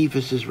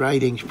Josephus'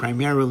 writings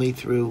primarily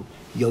through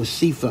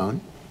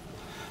Yosiphon,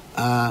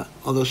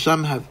 although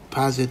some have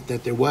posit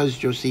that there was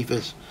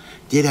Josephus,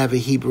 did have a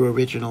Hebrew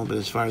original, but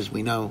as far as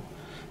we know,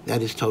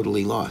 that is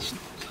totally lost.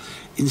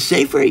 In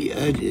Sefer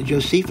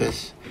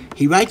Josephus,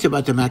 he writes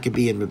about the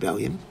Maccabean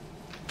rebellion,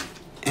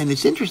 and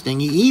it's interesting,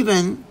 he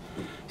even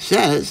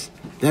says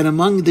that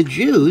among the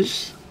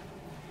Jews,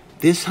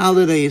 this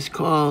holiday is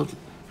called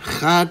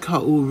Chag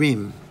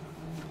HaUrim,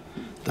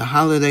 the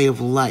holiday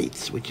of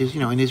lights, which is,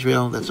 in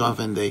Israel, that's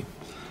often the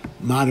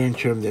modern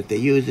term that they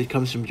use. It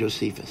comes from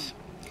Josephus.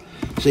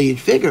 So you'd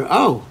figure,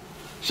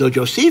 So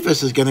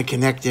Josephus is going to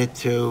connect it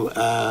to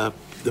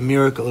the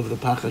miracle of the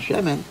Pach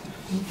HaShemen.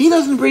 He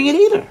doesn't bring it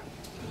either.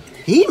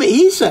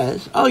 He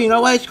says, oh, you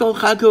know why it's called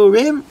Chag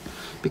HaUrim?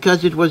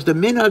 Because it was the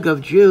minhag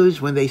of Jews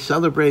when they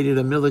celebrated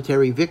a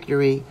military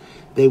victory,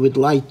 they would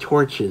light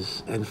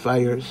torches and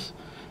fires,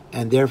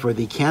 and therefore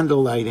the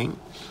candle lighting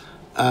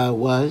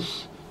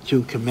was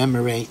to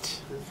commemorate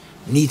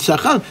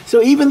Nitzachon.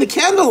 So even the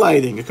candle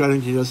lighting,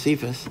 according to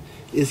Josephus,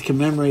 is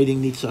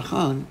commemorating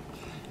Nitzachon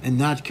and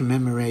not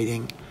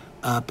commemorating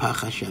Pach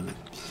HaShemen.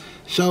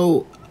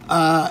 So,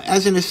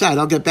 as an aside,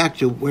 I'll get back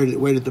to where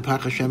did the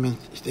Pach HaShemen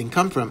thing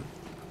come from.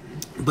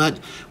 But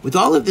with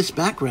all of this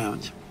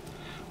background,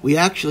 we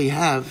actually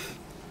have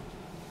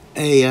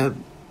a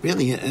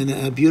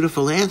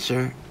beautiful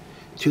answer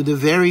to the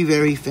very,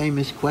 very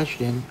famous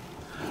question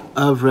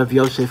of Rav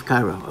Yosef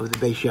Karo, of the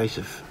Beis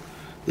Yosef.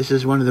 This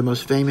is one of the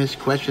most famous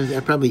questions.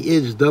 That probably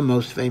is the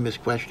most famous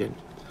question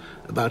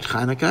about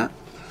Chanukah.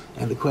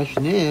 And the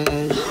question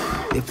is,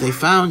 if they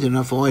found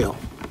enough oil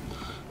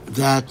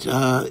that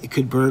it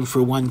could burn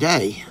for one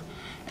day,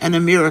 and a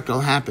miracle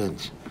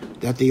happened,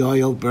 that the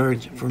oil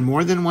burned for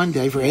more than one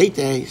day, for 8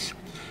 days,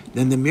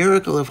 then the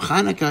miracle of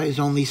Chanukah is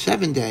only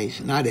 7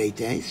 days, not 8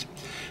 days.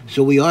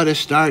 So we ought to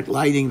start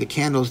lighting the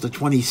candles the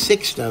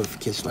 26th of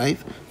Kislev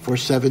for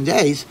 7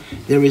 days.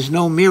 There is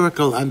no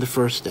miracle on the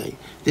first day.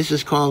 This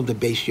is called the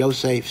Beis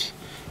Yosef's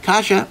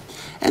Kasha.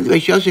 And the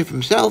Beis Yosef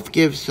himself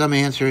gives some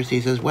answers.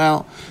 He says,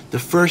 well, the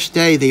first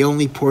day they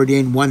only poured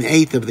in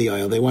 1/8 of the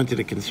oil. They wanted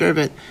to conserve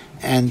it,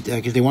 and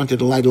because they wanted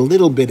to light a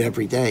little bit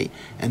every day.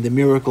 And the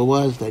miracle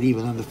was that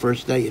even on the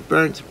first day it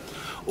burnt.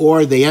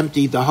 Or they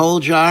emptied the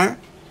whole jar,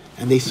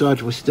 and they saw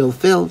it was still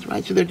filled,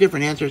 right? So there are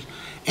different answers.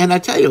 And I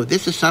tell you,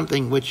 this is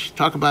something which,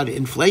 talk about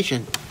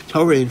inflation,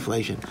 Torah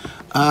inflation.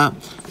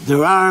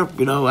 There are,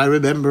 I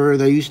remember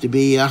there used to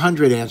be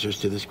 100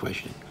 answers to this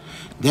question.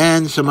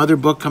 Then some other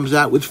book comes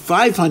out with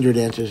 500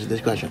 answers to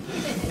this question.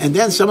 And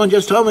then someone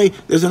just told me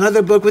there's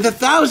another book with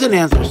 1,000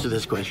 answers to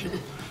this question,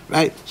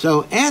 right?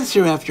 So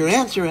answer after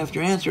answer after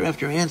answer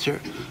after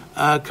answer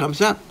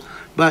comes up.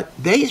 But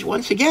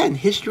once again,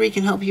 history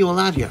can help you a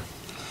lot here.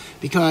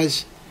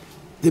 Because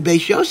the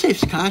Beis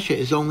Yosef's Kasha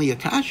is only a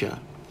Kasha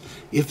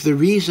if the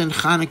reason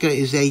Chanukah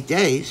is 8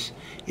 days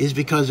is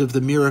because of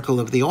the miracle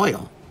of the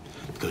oil.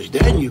 Because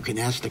then you can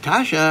ask the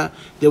Kasha,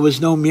 there was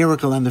no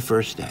miracle on the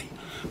first day.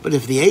 But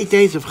if the 8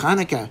 days of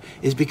Chanukah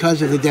is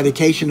because of the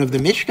dedication of the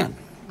Mishkan,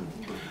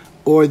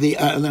 or the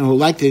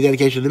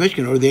dedication of the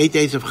Mishkan, or the 8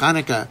 days of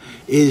Chanukah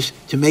is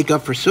to make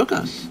up for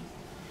Sukkos,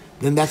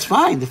 then that's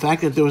fine. The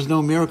fact that there was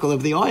no miracle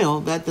of the oil,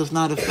 that does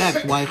not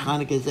affect why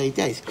Chanukah is 8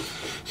 days.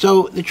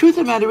 So the truth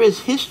of the matter is,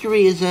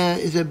 history is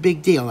a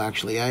big deal,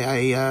 actually.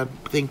 I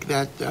think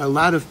that a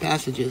lot of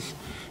passages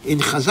in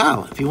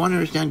Chazal, if you want to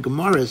understand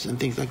Gemaras and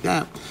things like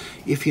that,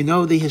 if you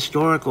know the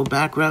historical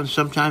background,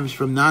 sometimes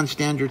from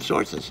non-standard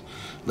sources,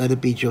 let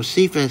it be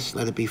Josephus,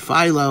 let it be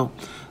Philo,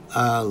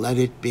 let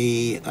it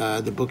be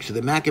the books of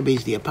the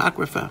Maccabees, the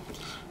Apocrypha,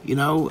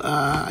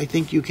 I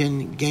think you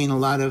can gain a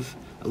lot of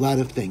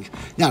things.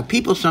 Now,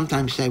 people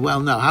sometimes say, well,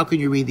 no, how can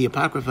you read the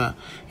Apocrypha?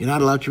 You're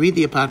not allowed to read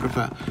the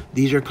Apocrypha.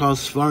 These are called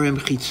Svarim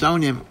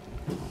Chitzonim.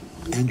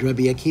 And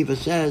Rabbi Akiva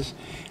says,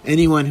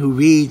 anyone who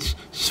reads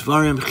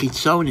Svarim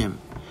Chitzonim,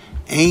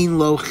 Ein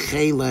lo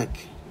chelek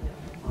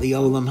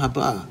li'olam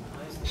haba.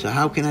 So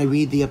how can I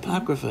read the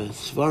Apocrypha?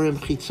 Svarim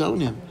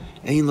Chitzonim,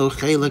 Ein lo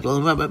chelek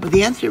li'olam haba. But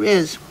the answer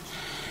is,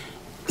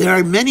 there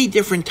are many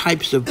different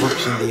types of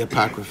books in the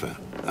Apocrypha.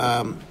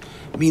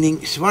 Meaning,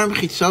 Svarim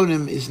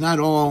Chitzonim is not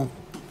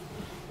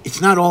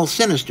all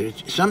sinister.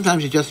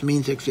 Sometimes it just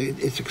means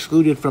it's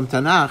excluded from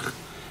Tanakh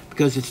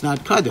because it's not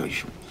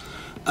Kadosh.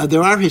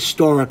 There are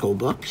historical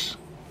books,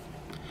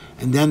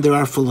 and then there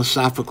are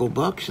philosophical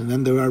books, and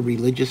then there are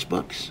religious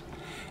books.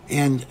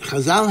 And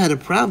Chazal had a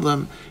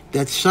problem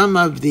that some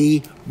of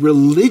the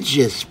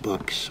religious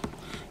books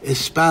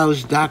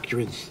espouse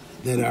doctrines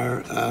that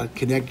are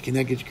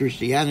connected to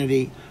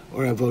Christianity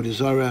or Avodah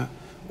Zarah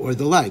or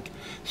the like.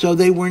 So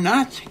they were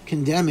not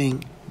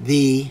condemning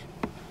the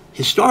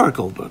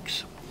historical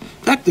books.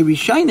 In fact, the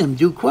Rishonim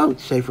do quote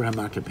Sefer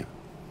HaMakkabim.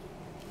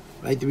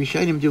 Right? The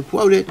Rishonim do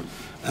quote it,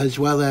 as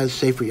well as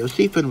Sefer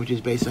Yosefin, which is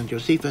based on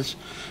Josephus.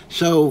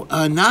 So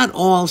not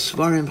all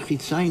Svarim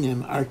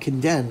Chitzonim are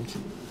condemned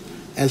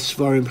as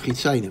Svarim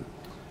Chitzonim.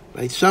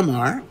 Right? Some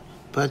are,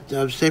 but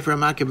Sefer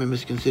HaMakkabim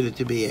is considered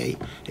to be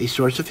a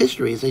source of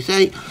history. As I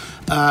say,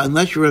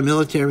 unless you're a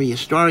military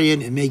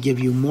historian, it may give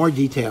you more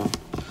detail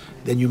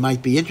than you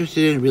might be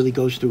interested in. It really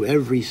goes through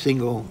every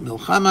single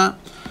milchama.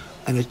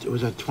 And it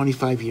was a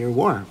 25-year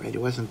war, right?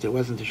 It wasn't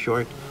a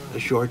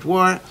short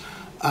war.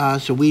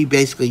 So we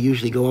basically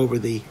usually go over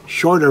the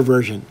shorter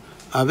version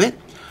of it.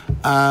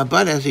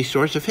 But as a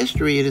source of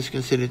history, it is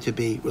considered to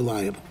be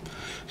reliable.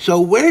 So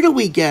where do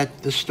we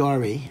get the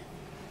story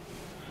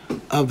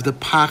of the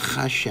Pach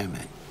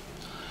HaShemen?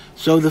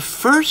 So the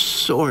first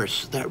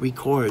source that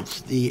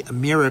records the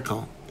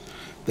miracle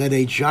that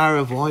a jar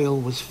of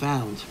oil was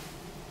found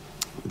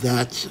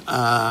that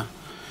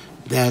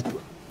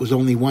was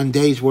only 1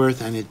 day's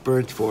worth and it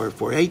burnt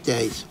for 8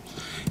 days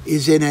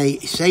is in a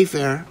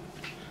sefer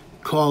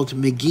called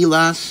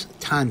Megillas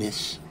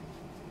Tanis.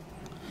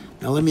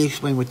 Now let me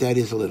explain what that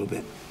is a little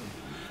bit.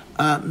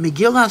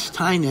 Megillas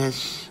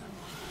Tanis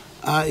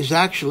is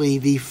actually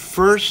the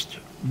first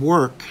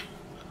work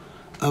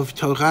of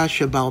Torah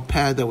Shebal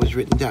Peh that was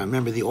written down.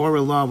 Remember, the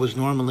oral law was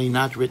normally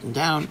not written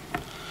down.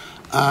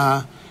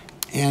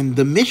 And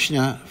the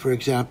Mishnah, for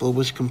example,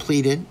 was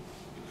completed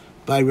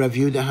by Rav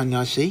Yehuda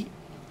Hanassi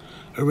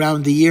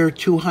around the year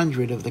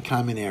 200 of the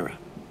Common Era.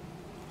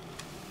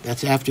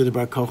 That's after the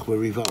Bar Kokhba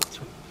revolt.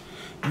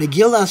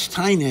 Megillas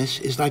Tanis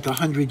is like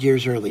 100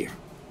 years earlier.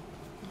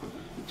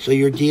 So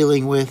you're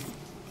dealing with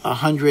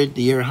the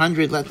year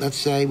 100, let's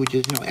say, which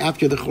is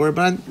after the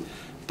Churban,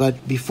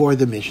 but before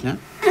the Mishnah.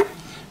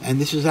 And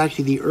this is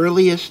actually the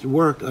earliest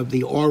work of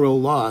the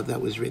oral law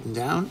that was written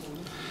down.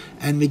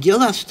 And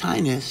Megillas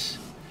Tanis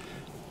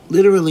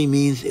literally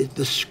means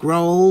the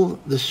scroll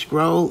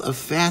of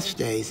fast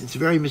days. It's a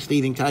very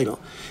misleading title.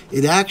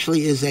 It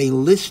actually is a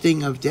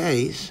listing of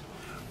days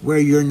where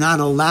you're not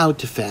allowed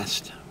to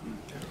fast.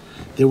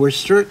 There were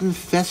certain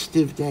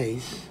festive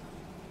days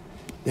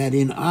that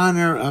in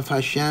honor of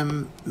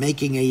Hashem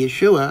making a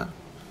Yeshua,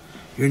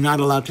 you're not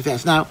allowed to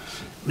fast. Now,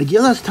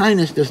 Megillas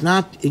Tanis does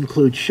not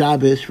include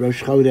Shabbos,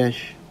 Rosh Chodesh,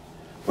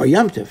 or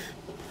Yom Tov.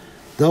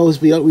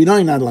 Those we know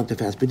you're not allowed to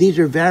fast, but these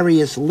are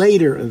various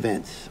later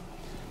events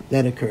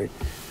that occurred.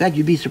 In fact,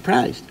 you'd be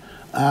surprised.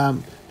 There are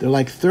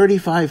like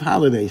 35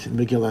 holidays in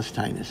Megillas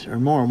Tanis, or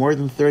more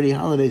than 30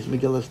 holidays in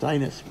Megillas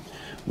Tanis,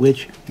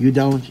 which you're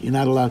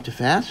not allowed to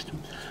fast.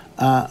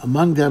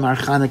 Among them are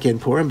Chanukah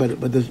and Purim, but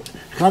the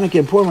Chanukah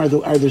and Purim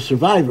are the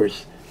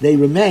survivors. They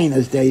remain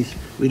as days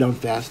we don't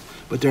fast,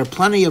 but there are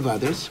plenty of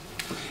others.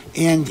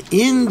 And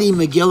in the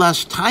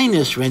Megillas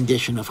Tanis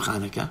rendition of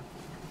Chanukah,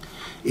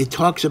 it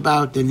talks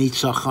about the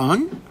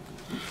Nitzachon,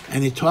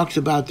 and it talks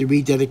about the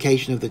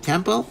rededication of the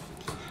temple,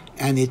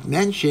 and it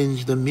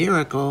mentions the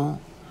miracle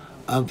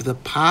of the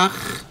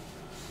Pach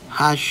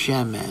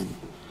HaShemen.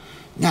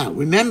 Now,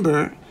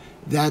 remember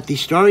that the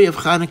story of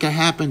Chanukah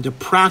happened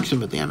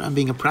approximately, I'm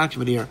being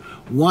approximate here,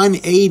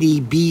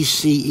 180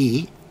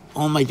 BCE.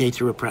 All my dates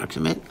are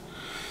approximate.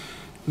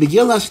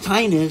 Megillas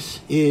Tanis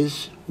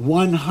is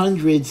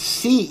 100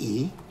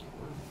 CE.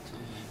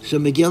 So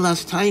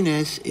Megillas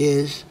Tanis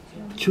is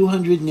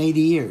 280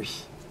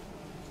 years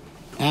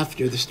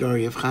after the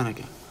story of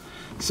Chanukah.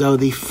 So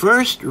the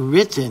first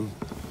written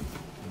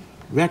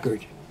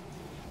record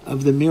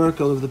of the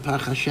miracle of the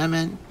Pach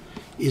HaShemen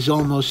is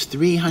almost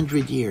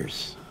 300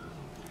 years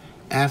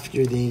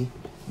after the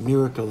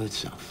miracle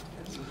itself.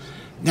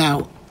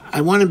 Now,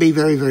 I want to be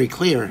very, very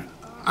clear.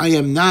 I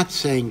am not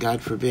saying,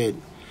 God forbid,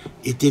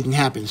 it didn't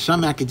happen.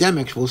 Some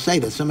academics will say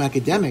that. Some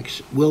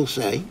academics will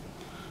say,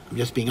 I'm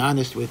just being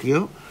honest with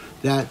you,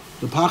 that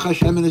the Pach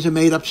HaShemen is a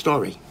made-up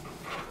story.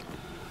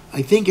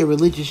 I think a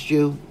religious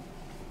Jew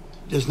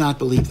does not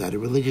believe that. A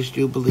religious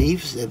Jew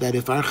believes that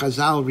if our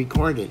Chazal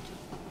recorded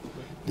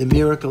the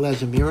miracle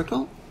as a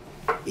miracle,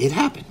 it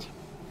happened.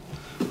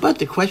 But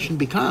the question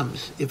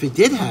becomes, if it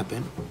did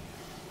happen,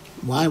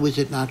 why was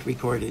it not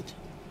recorded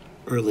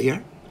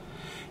earlier?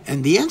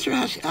 And the answer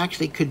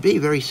actually could be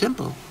very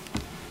simple,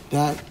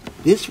 that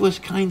this was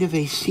kind of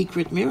a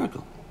secret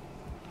miracle.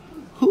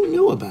 Who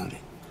knew about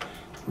it?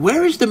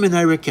 Where is the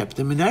menorah kept?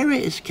 The menorah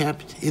is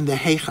kept in the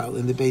Heichal,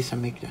 in the Beis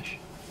HaMikdash.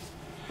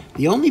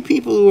 The only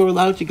people who are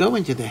allowed to go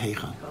into the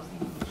Heichal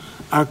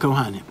are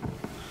Kohanim.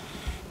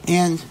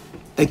 And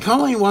a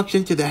Kohen walks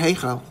into the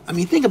Heichal. I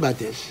mean, think about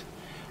this.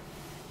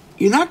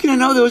 You're not going to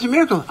know there was a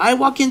miracle. I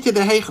walk into the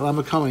Heichal, I'm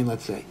a Kohen,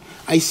 let's say.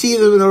 I see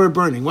the menorah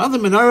burning. Well, the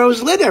menorah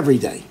is lit every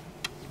day.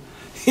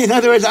 In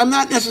other words, I'm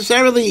not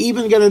necessarily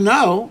even going to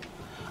know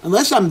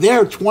unless I'm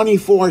there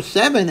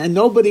 24/7 and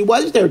nobody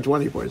was there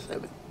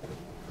 24/7.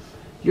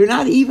 You're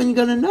not even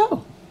going to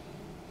know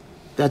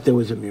that there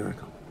was a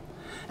miracle.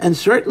 And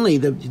certainly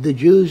the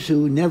Jews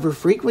who never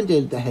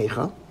frequented the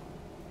Heichal,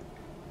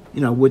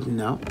 wouldn't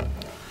know.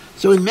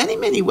 So in many,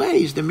 many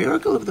ways, the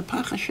miracle of the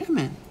Pach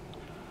HaShemen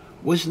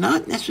was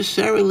not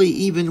necessarily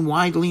even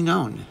widely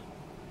known.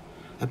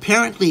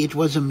 Apparently it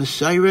was a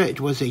Messiah, it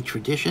was a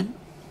tradition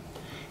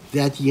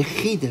that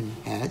Yechidim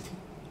had,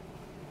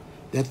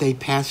 that they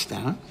passed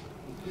down,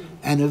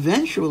 and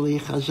eventually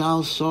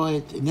Chazal saw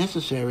it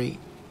necessary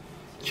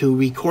to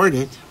record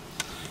it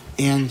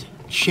and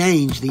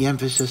change the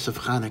emphasis of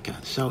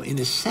Chanukah. So in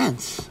a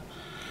sense,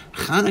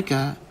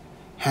 Chanukah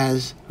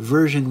has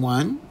version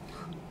 1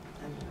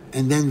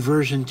 and then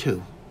version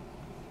 2.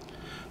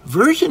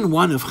 Version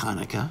 1 of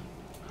Chanukah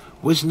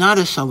was not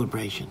a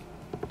celebration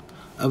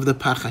of the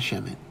Pach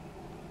HaShemen.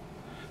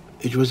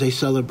 It was a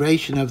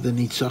celebration of the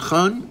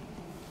Nitzachon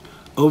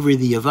over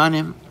the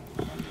Yavanim.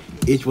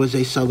 It was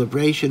a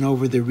celebration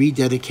over the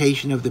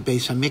rededication of the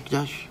Beis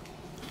HaMikdash.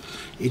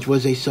 It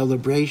was a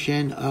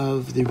celebration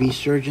of the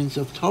resurgence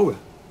of Torah.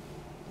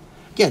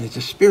 Again, it's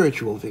a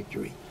spiritual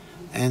victory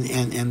and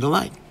the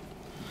like.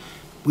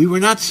 We were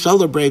not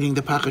celebrating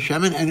the Pach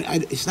HaShemen,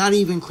 and it's not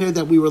even clear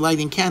that we were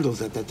lighting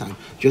candles at that time.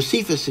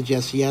 Josephus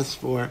suggests yes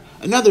for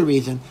another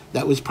reason,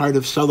 that was part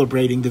of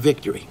celebrating the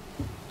victory.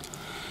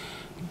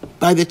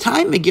 By the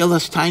time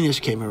Megillas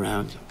Tainus came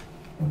around,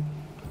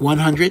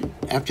 100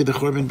 after the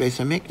Churban Beis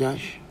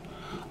HaMikdash,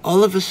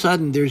 all of a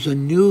sudden there's a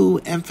new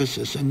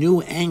emphasis, a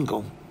new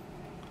angle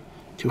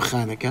to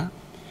Chanukah,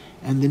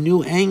 and the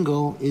new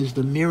angle is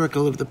the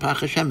miracle of the Pach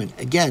HaShemen.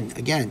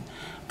 Again,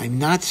 I am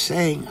not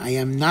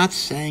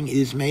saying it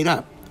is made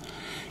up.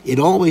 It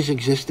always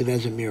existed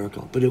as a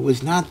miracle, but it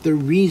was not the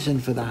reason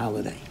for the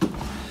holiday.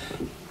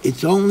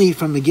 It's only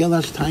from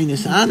Megillas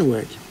Tainus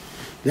onward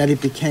that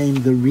it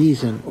became the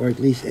reason, or at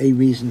least a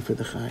reason for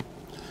the Chag.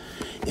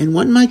 And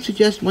one might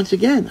suggest, once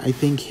again, I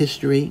think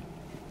history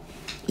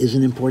is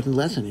an important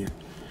lesson here,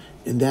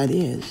 and that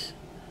is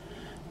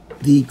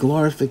the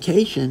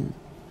glorification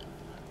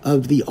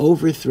of the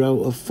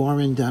overthrow of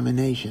foreign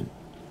domination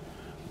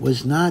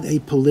was not a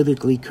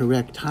politically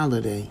correct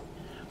holiday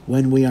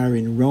when we are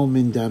in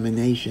Roman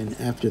domination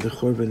after the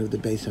Churban of the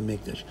Beis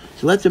HaMikdash.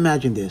 So let's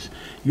imagine this.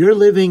 You're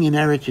living in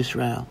Eretz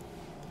Yisrael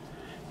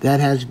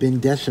that has been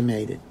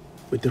decimated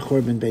with the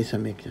Churban Beis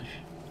HaMikdash.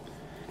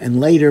 And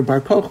later, Bar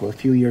Kokhba, a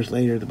few years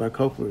later, the Bar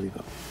Kokhba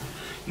revolt.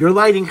 You're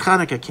lighting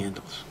Hanukkah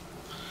candles.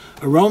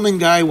 A Roman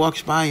guy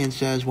walks by and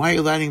says, why are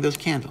you lighting those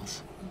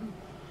candles?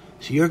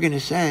 So you're going to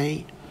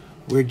say,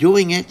 we're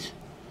doing it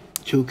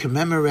to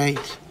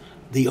commemorate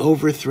the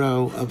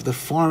overthrow of the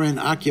foreign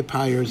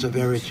occupiers of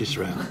Eretz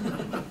Yisrael,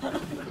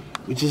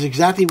 which is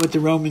exactly what the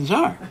Romans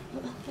are.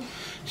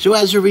 So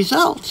as a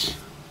result,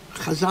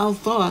 Chazal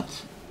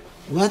thought,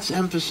 let's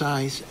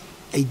emphasize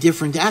a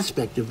different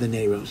aspect of the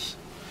Neiros,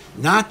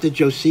 not the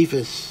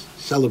Josephus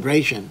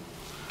celebration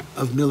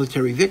of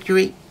military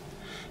victory.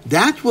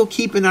 That will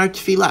keep in our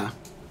tefillah.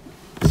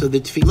 So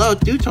the tefillot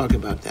do talk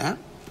about that,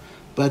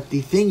 but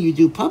the thing you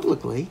do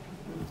publicly,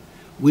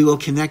 we will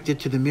connect it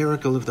to the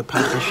miracle of the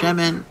Pach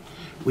HaShemen,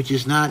 which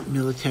is not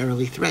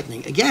militarily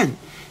threatening. Again,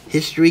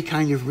 history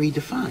kind of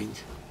redefined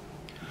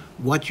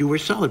what you were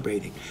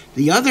celebrating.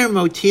 The other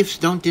motifs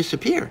don't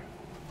disappear.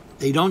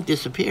 They don't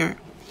disappear,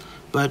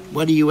 but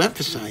what do you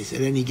emphasize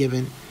at any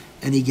given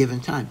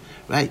time,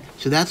 right?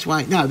 So that's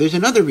why. Now, there's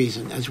another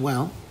reason as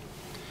well,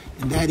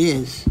 and that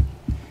is,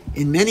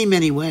 in many,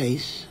 many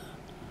ways,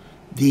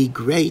 the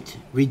great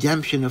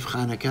redemption of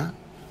Hanukkah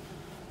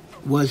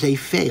was a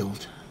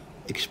failed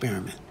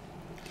experiment.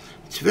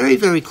 It's very,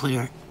 very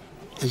clear,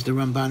 as the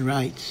Ramban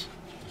writes,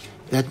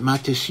 that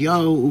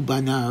Matisyahu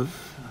Ubanav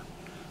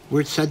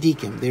were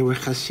tzaddikim. They were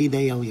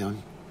chasidei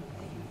elyon.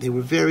 They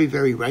were very,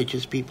 very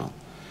righteous people.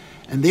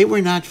 And they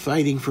were not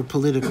fighting for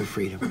political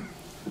freedom.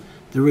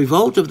 The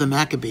revolt of the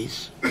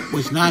Maccabees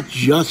was not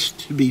just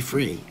to be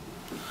free,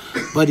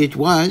 but it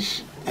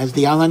was, as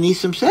the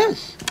Al-Hanisim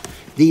says,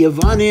 the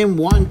Yevanim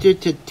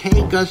wanted to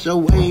take us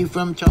away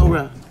from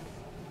Torah.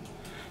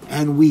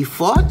 And we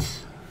fought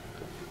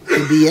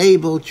to be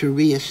able to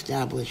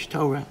reestablish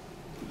Torah.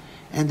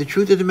 And the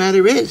truth of the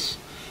matter is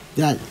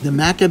that the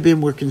Maccabees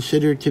were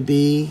considered to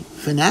be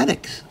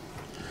fanatics,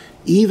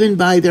 even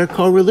by their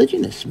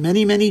co-religionists.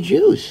 Many, many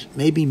Jews,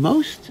 maybe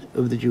most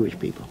of the Jewish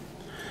people,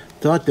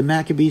 thought the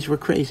Maccabees were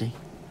crazy.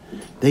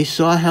 They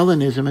saw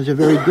Hellenism as a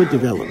very good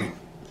development.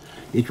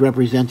 It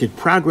represented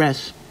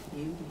progress.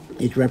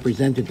 It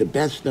represented the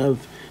best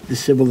of the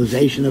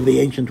civilization of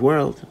the ancient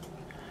world.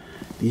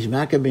 These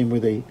Maccabees were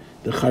the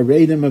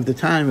Haredim of the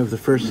time, of the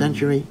first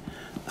century,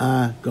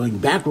 going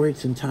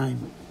backwards in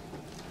time.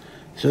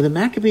 So the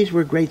Maccabees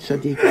were great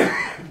tzaddikim.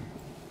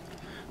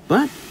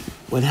 But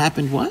what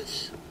happened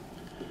was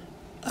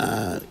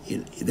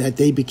that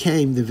they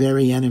became the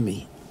very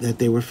enemy that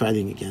they were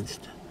fighting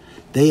against.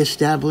 They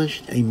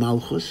established a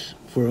Malchus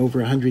for over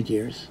 100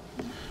 years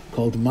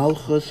called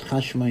Malchus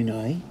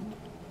Hashmonai,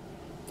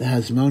 the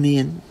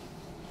Hasmonean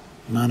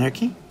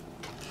monarchy.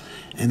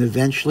 And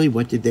eventually,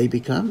 what did they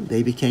become?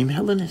 They became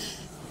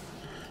Hellenists.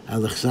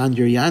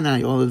 Alexander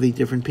Yanai, all of these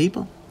different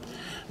people.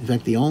 In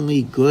fact, the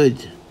only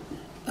good,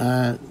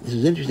 this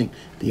is interesting,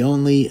 the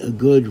only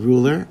good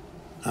ruler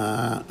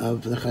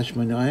of the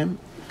Hashmonaim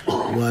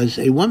was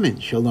a woman,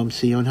 Shalom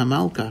Sion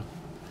Hamalka.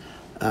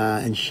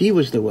 And she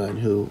was the one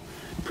who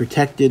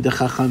protected the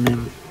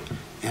Chachamim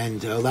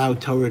and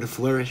allowed Torah to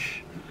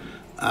flourish.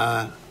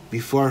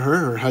 Before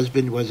her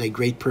husband was a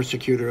great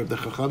persecutor of the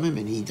Chachamim,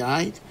 and he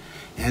died.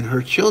 And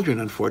her children,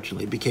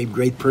 unfortunately, became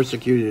great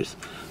persecutors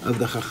of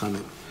the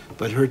Chachamim.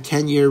 But her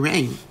 10-year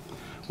reign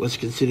was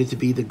considered to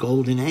be the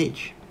golden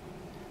age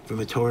from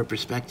a Torah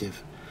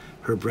perspective.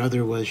 Her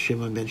brother was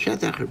Shimon ben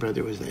Shetach, her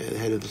brother was the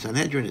head of the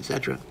Sanhedrin,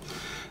 etc.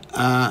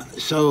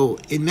 So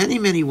in many,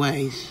 many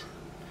ways,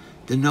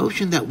 the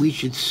notion that we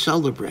should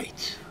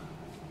celebrate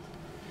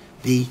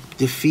the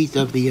defeat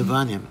of the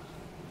Yevanim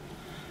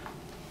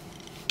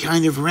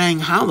kind of rang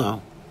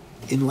hollow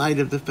in light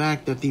of the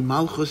fact that the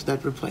Malchus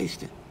that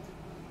replaced it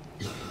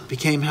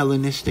became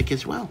Hellenistic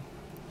as well.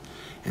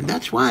 And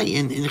that's why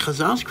in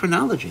Chazal's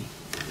chronology,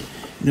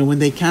 when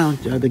they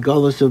count the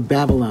Golus of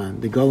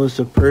Babylon, the Golus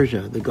of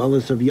Persia, the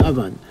Golus of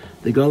Yavan,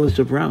 the Golus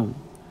of Rome,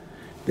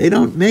 they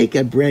don't make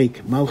a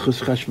break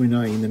Malchus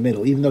Hashmonai in the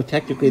middle, even though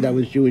technically that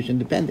was Jewish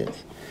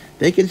independence.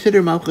 They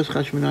consider Malchus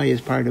Hashmonai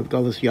as part of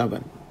Golus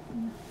Yavan.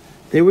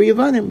 They were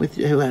Yevanim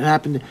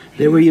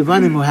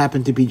who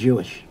happened to be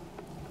Jewish.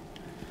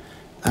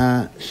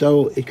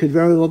 So it could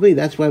very well be.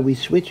 That's why we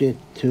switch it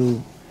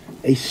to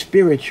a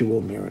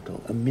spiritual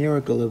miracle, a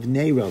miracle of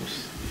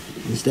Neiros,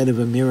 instead of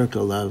a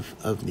miracle of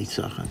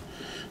Nitzachon.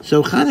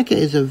 So Chanukah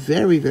is a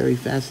very, very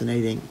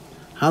fascinating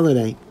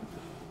holiday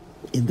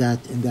in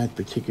that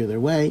particular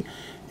way,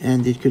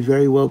 and it could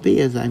very well be,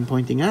 as I'm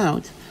pointing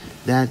out,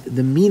 that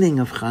the meaning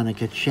of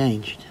Chanukah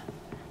changed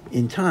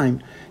in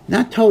time,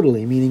 not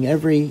totally, meaning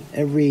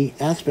every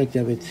aspect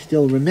of it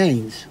still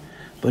remains,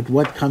 but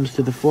what comes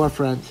to the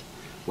forefront,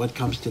 what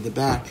comes to the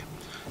back,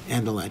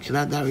 and the like. So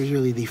that was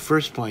really the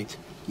first point.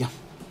 Yeah.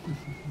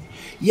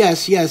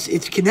 Yes,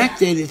 it's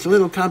connected. It's a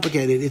little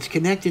complicated. It's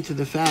connected to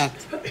the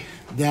fact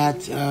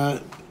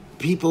that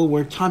people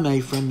were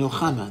tamei from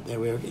milchama. They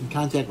were in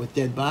contact with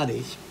dead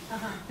bodies,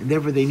 and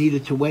therefore they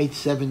needed to wait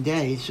 7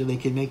 days so they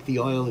could make the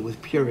oil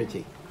with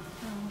purity.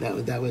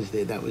 That was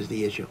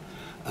the issue.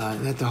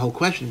 That's the whole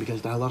question,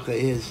 because the halacha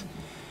is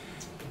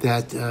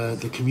that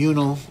the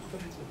communal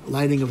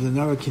lighting of the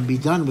menorah can be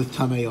done with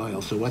tamei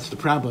oil. So what's the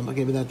problem?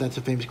 Okay, but that's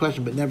a famous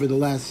question. But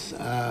nevertheless,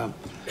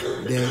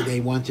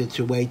 they wanted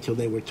to wait till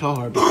they were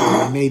tahor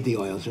before they made the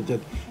oil. So it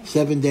took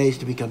 7 days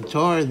to become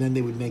tahor, and then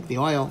they would make the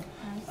oil,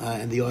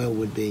 and the oil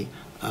would be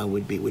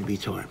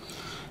tahor.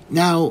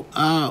 Now,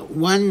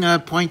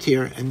 one point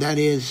here, and that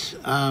is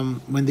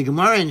when the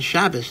Gemara in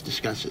Shabbos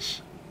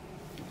discusses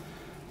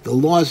the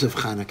laws of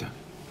Chanukah.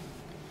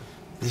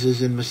 This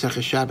is in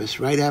Masechah Shabbos.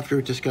 Right after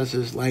it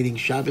discusses lighting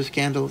Shabbos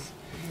candles,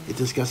 it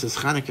discusses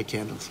Chanukah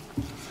candles.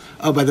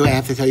 Oh, by the way, I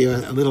have to tell you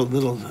a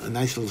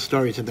nice little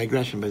story. It's a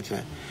digression, but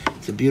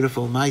it's a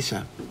beautiful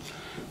Maisa.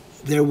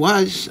 There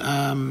was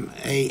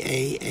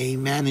a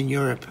man in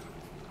Europe,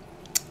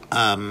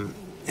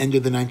 end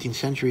of the 19th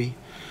century,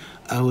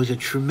 who was a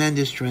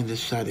tremendous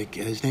tzaddik.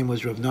 His name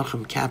was Rav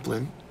Nochem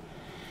Kaplan,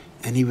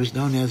 and he was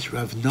known as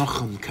Rav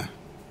Nochamka.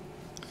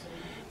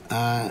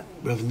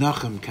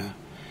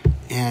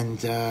 And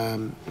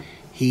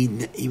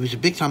he was a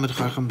big Talmid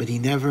Chacham, but he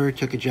never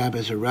took a job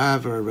as a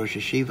Rav or a Rosh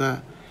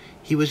Hashiva.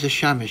 He was a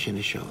Shamish in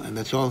the show, and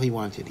that's all he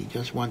wanted. He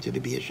just wanted to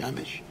be a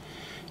Shamish.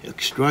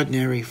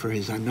 Extraordinary for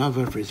his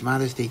anava, for his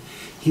modesty.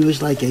 He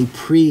was like a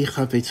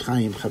pre-Chafetz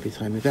Chaim.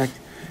 In fact,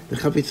 the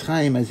Chafetz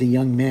Chaim, as a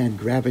young man,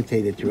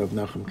 gravitated to Rav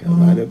Nochamka. A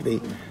lot of the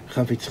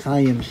Chafetz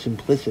Chaim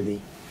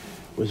simplicity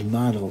was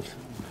modeled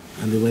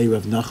on the way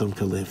Rav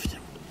Nochamka lived.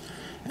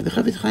 And the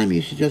Chafetz Chaim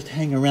used to just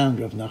hang around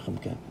Rav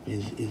Nochamka.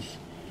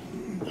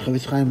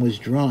 Chafetz Chaim was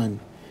drawn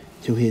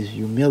to his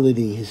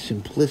humility, his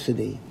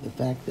simplicity, the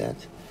fact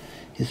that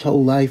his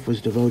whole life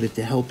was devoted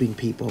to helping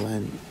people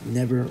and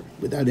never,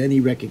 without any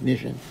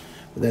recognition,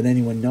 without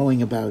anyone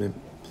knowing about him,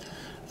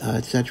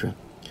 etc.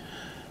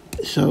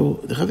 So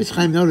the Chafetz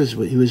Chaim noticed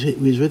he was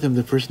with him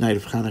the first night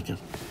of Chanukah.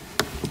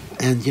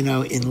 And,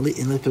 in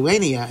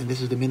Lithuania, and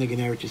this is the minhag in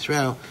Eretz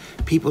Yisrael,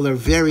 people are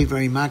very,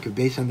 very makir,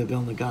 based on the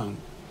Vilna Gaon,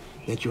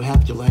 that you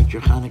have to light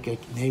your Chanukah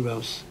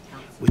Neiros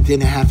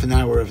within a half an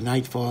hour of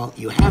nightfall.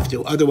 You have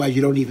to, otherwise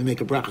you don't even make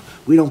a bracha.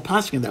 We don't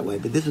paskin that way,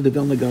 but this is the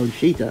Vilna Gaon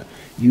Shita.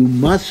 You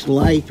must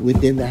light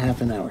within the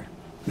half an hour,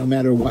 no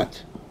matter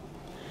what.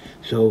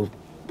 So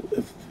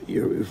if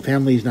your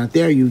family is not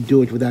there, you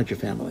do it without your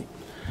family.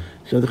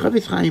 So the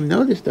Chafetz Chaim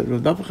noticed that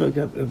Rav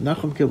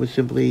Nochamka was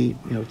simply,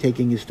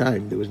 taking his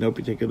time. There was no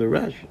particular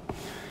rush.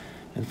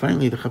 And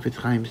finally the Chafetz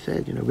Chaim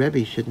said,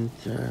 Rebbe, shouldn't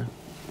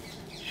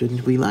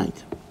we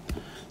light?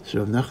 So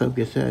Rav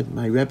Nochamka said,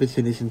 my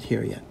Rebbetzin isn't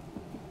here yet.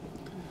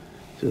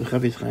 So the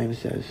Chafetz Chaim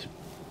says,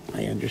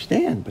 I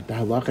understand, but the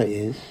halacha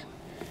is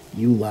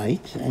you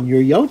light and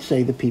your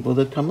yotzei the people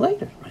that come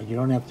later. Right? You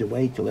don't have to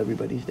wait till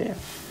everybody's there.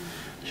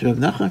 So Rav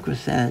Nochamka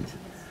said,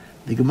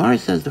 the Gemara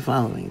says the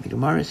following. The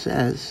Gemara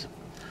says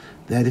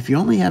that if you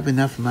only have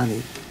enough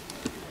money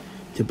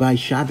to buy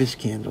Shabbos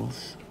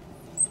candles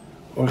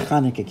or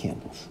Chanukah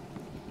candles,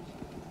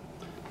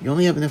 you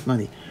only have enough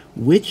money,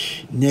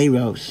 which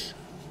Neiros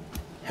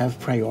have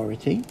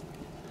priority?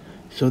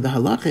 So the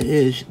halacha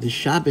is the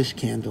Shabbos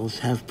candles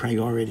have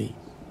priority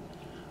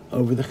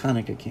over the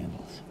Chanukah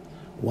candles.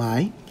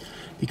 Why?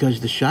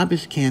 Because the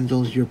Shabbos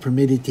candles you're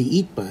permitted to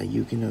eat by.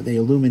 They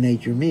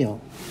illuminate your meal.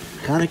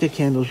 Chanukah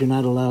candles you're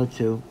not allowed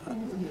to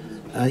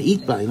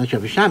eat by, unless you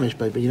have a Shabbos,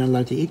 but you're not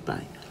allowed to eat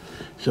by.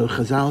 So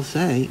Chazal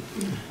say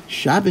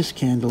Shabbos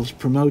candles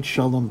promote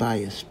Shalom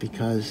Bayis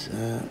because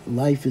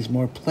life is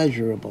more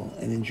pleasurable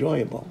and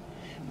enjoyable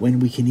when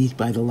we can eat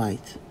by the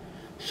light.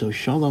 So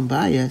Shalom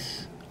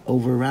Bayis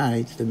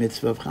overrides the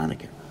mitzvah of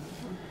Chanukah.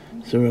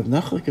 So Rav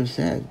Nochamka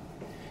said,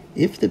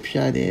 if the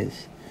pshat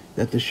is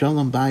that the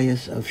Shalom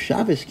Bayis of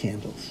Shabbos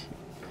candles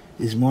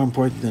is more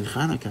important than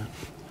Chanukah,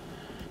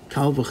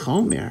 Kal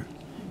v'chomer,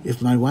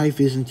 if my wife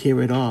isn't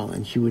here at all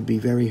and she would be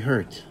very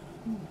hurt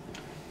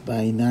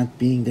by not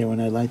being there when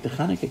I light the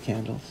Chanukah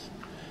candles.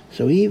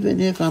 So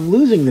even if I'm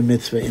losing the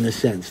mitzvah in a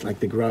sense,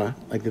 like the Gra,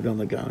 like the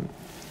Vilna Gaon,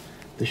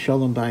 the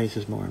Shalom Bayis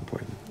is more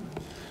important.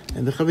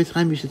 And the Chafetz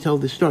Chaim used to tell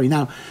this story.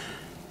 Now,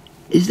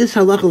 is this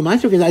halacha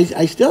l'maaseh? Because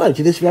I still,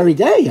 to this very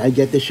day, I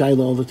get this shaila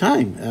all the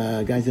time.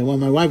 Guys say, well,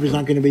 my wife is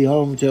not going to be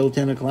home till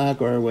 10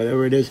 o'clock or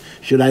whatever it is.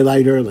 Should I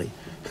light early?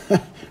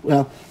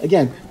 Well,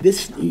 again,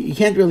 this you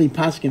can't really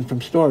paskin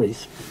from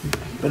stories.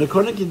 But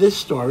according to this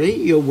story,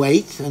 you'll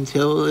wait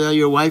until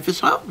your wife is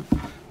home.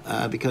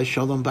 Because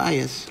Shalom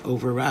Bayis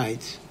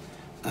overrides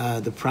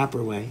the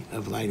proper way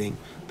of lighting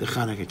the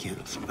Chanukah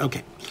candles.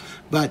 Okay.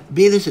 But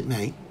be this it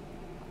may,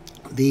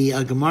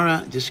 the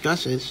Gemara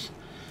discusses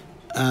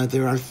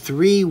there are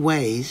 3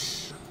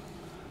 ways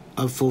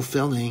of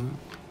fulfilling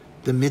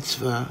the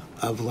mitzvah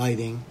of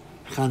lighting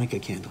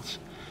Chanukah candles.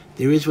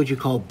 There is what you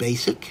call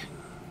basic,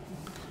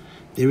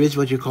 there is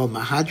what you call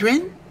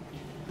mahadrin,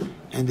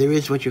 and there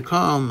is what you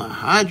call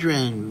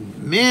mahadrin,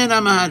 min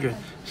mahadrin.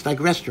 It's like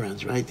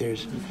restaurants, right?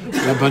 There's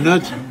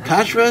rabbanut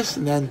kashrus,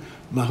 and then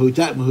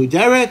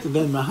mahuderet, and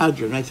then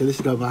mahadrin, right? So this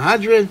is called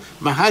mahadrin,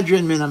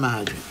 min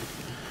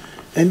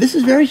mahadrin. And this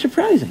is very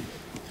surprising,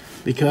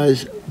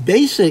 because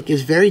basic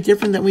is very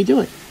different than we do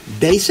it.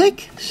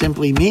 Basic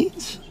simply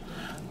means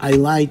I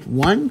light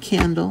 1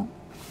 candle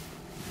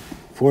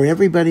for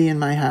everybody in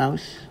my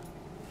house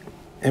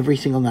every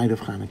single night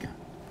of Hanukkah.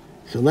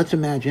 So let's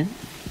imagine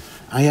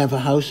I have a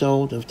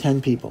household of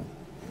 10 people.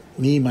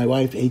 Me, my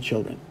wife, 8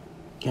 children.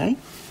 Okay?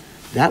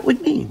 That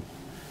would mean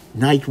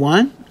night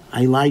 1,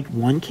 I light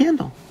 1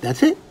 candle.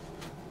 That's it.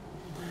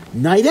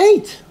 Night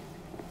 8,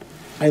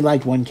 I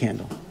light 1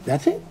 candle.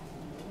 That's it.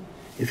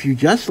 If you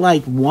just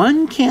light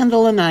 1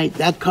 candle a night,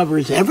 that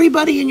covers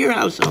everybody in your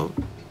household.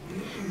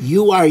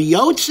 You are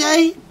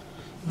yotzei,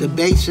 the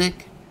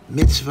basic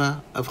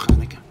mitzvah of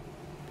Hanukkah.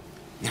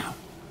 Now,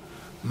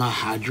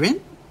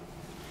 mahadrin,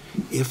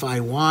 if I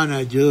want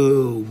to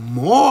do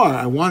more,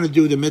 I want to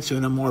do the mitzvah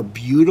in a more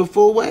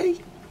beautiful way,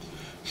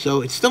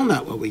 so it's still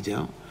not what we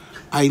do.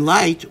 I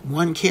light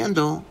 1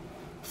 candle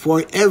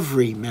for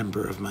every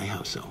member of my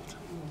household.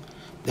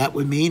 That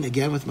would mean,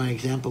 again with my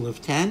example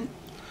of 10,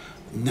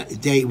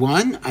 day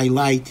 1, I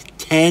light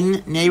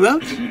 10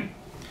 neirot,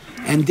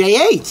 and day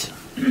 8,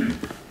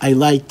 I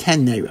light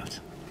 10 neirot.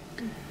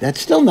 That's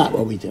still not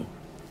what we do.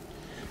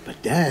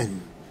 But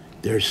then,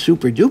 there's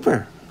super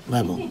duper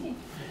level.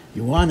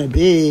 You want to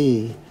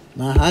be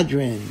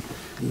mahadrin,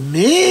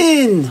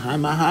 min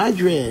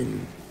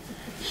ha-mahadrin.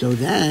 So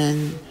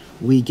then,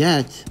 we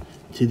get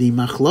to the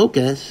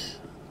machlokas,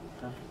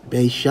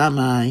 Beis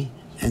Shammai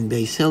and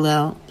Beis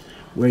Hillel,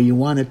 where you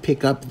want to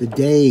pick up the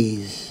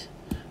days.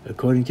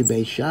 According to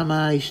Beis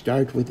Shammai,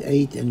 start with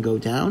 8 and go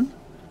down.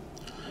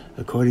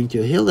 According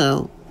to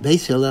Hillel,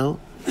 Beis Hillel,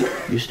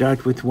 you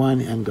start with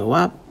 1 and go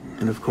up.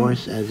 And of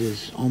course, as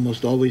is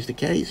almost always the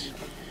case,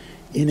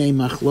 in a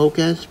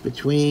machlokas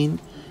between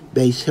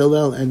Beis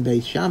Hillel and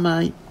Beis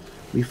Shammai,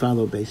 we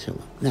follow Beis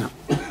Hillel. Now,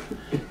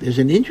 there's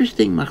an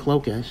interesting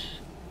machlokas.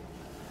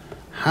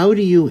 How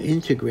do you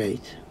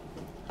integrate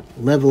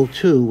level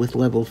 2 with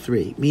level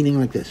 3? Meaning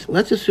like this.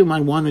 Let's assume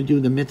I want to do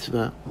the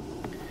mitzvah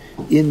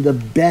in the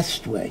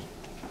best way.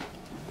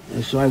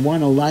 And so I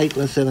want to light,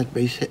 let's say like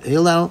Beis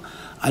Hillel,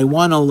 I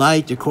want to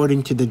light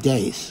according to the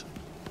days.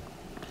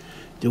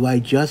 Do I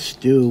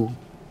just do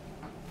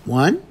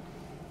 1?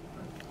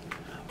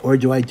 Or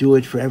do I do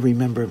it for every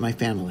member of my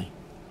family?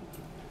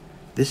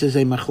 This is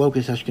a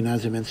machlokas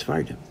Ashkenazim and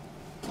Sfardim.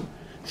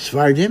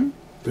 Sfardim,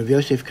 Rav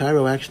Yosef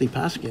Karo actually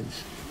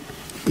paskins,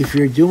 if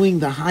you're doing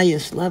the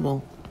highest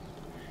level,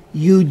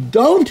 you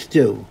don't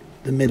do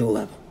the middle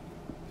level.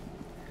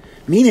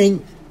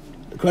 Meaning,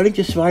 according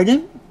to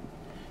Sfardim,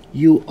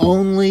 you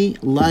only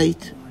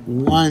light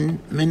 1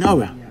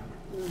 menorah.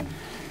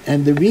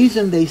 And the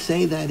reason they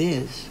say that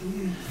is,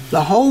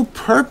 the whole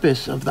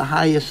purpose of the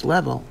highest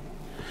level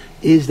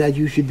is that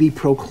you should be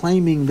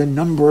proclaiming the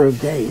number of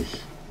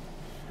days.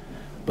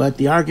 But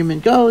the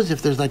argument goes,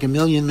 if there's like 1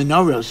 million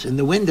menorahs in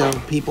the window,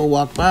 people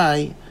walk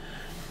by,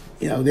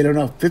 they don't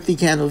know, 50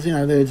 candles,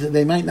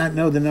 they might not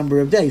know the number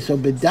of days. So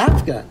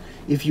bedavka,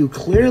 if you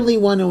clearly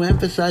want to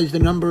emphasize the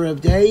number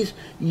of days,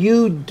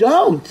 you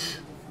don't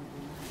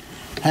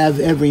have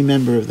every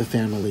member of the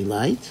family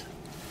light.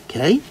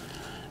 Okay?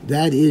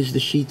 That is the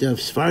shita of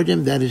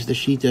Sfardim, that is the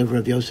shita of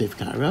Rav Yosef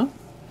Karo.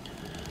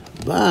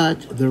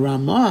 But the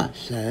Ramah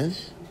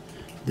says,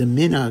 the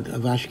minhag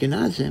of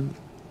Ashkenazim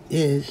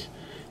is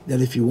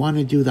that if you want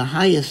to do the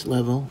highest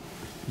level,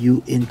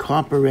 you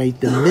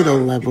incorporate the middle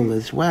level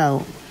as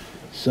well,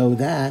 so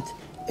that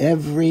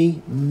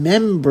every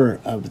member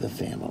of the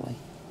family,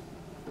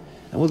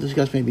 and we'll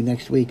discuss maybe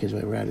next week because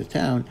we're out of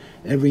town,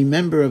 every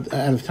member of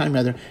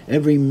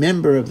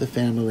the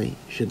family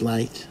should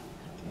light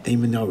a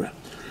menorah.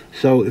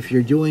 So if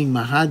you're doing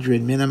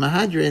mahadrin, mina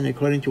mahadrin,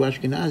 according to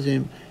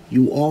Ashkenazim,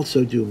 you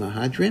also do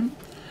mahadrin.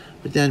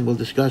 But then we'll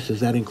discuss,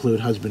 does that include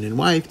husband and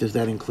wife? Does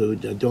that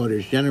include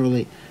daughters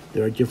generally?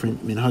 There are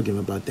different minhagim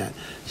about that.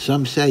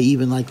 Some say,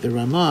 even like the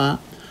Ramah,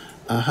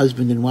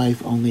 husband and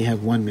wife only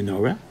have 1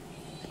 menorah,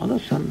 although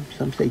some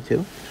say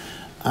 2.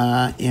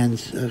 And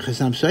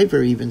Chasam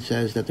Sofer even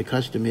says that the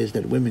custom is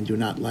that women do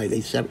not light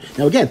a separate.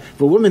 Now again, if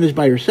a woman is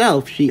by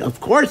herself, she of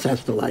course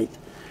has to light.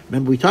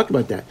 Remember we talked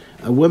about that.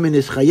 A woman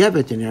is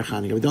chayevet in her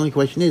Chanukah. But the only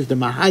question is, the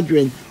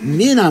mahadrin,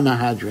 mina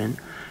mahadrin,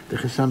 the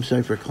Chasam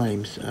Sofer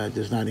claims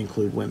does not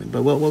include women.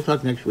 But we'll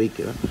talk next week,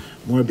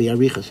 more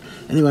bi'arichas.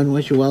 Anyway, I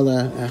wish you all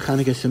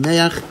Chanukah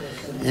Sameach.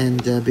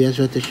 and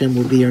Be'ezrat Hashem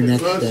will be your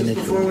next.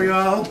 Before we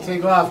all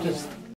take off, just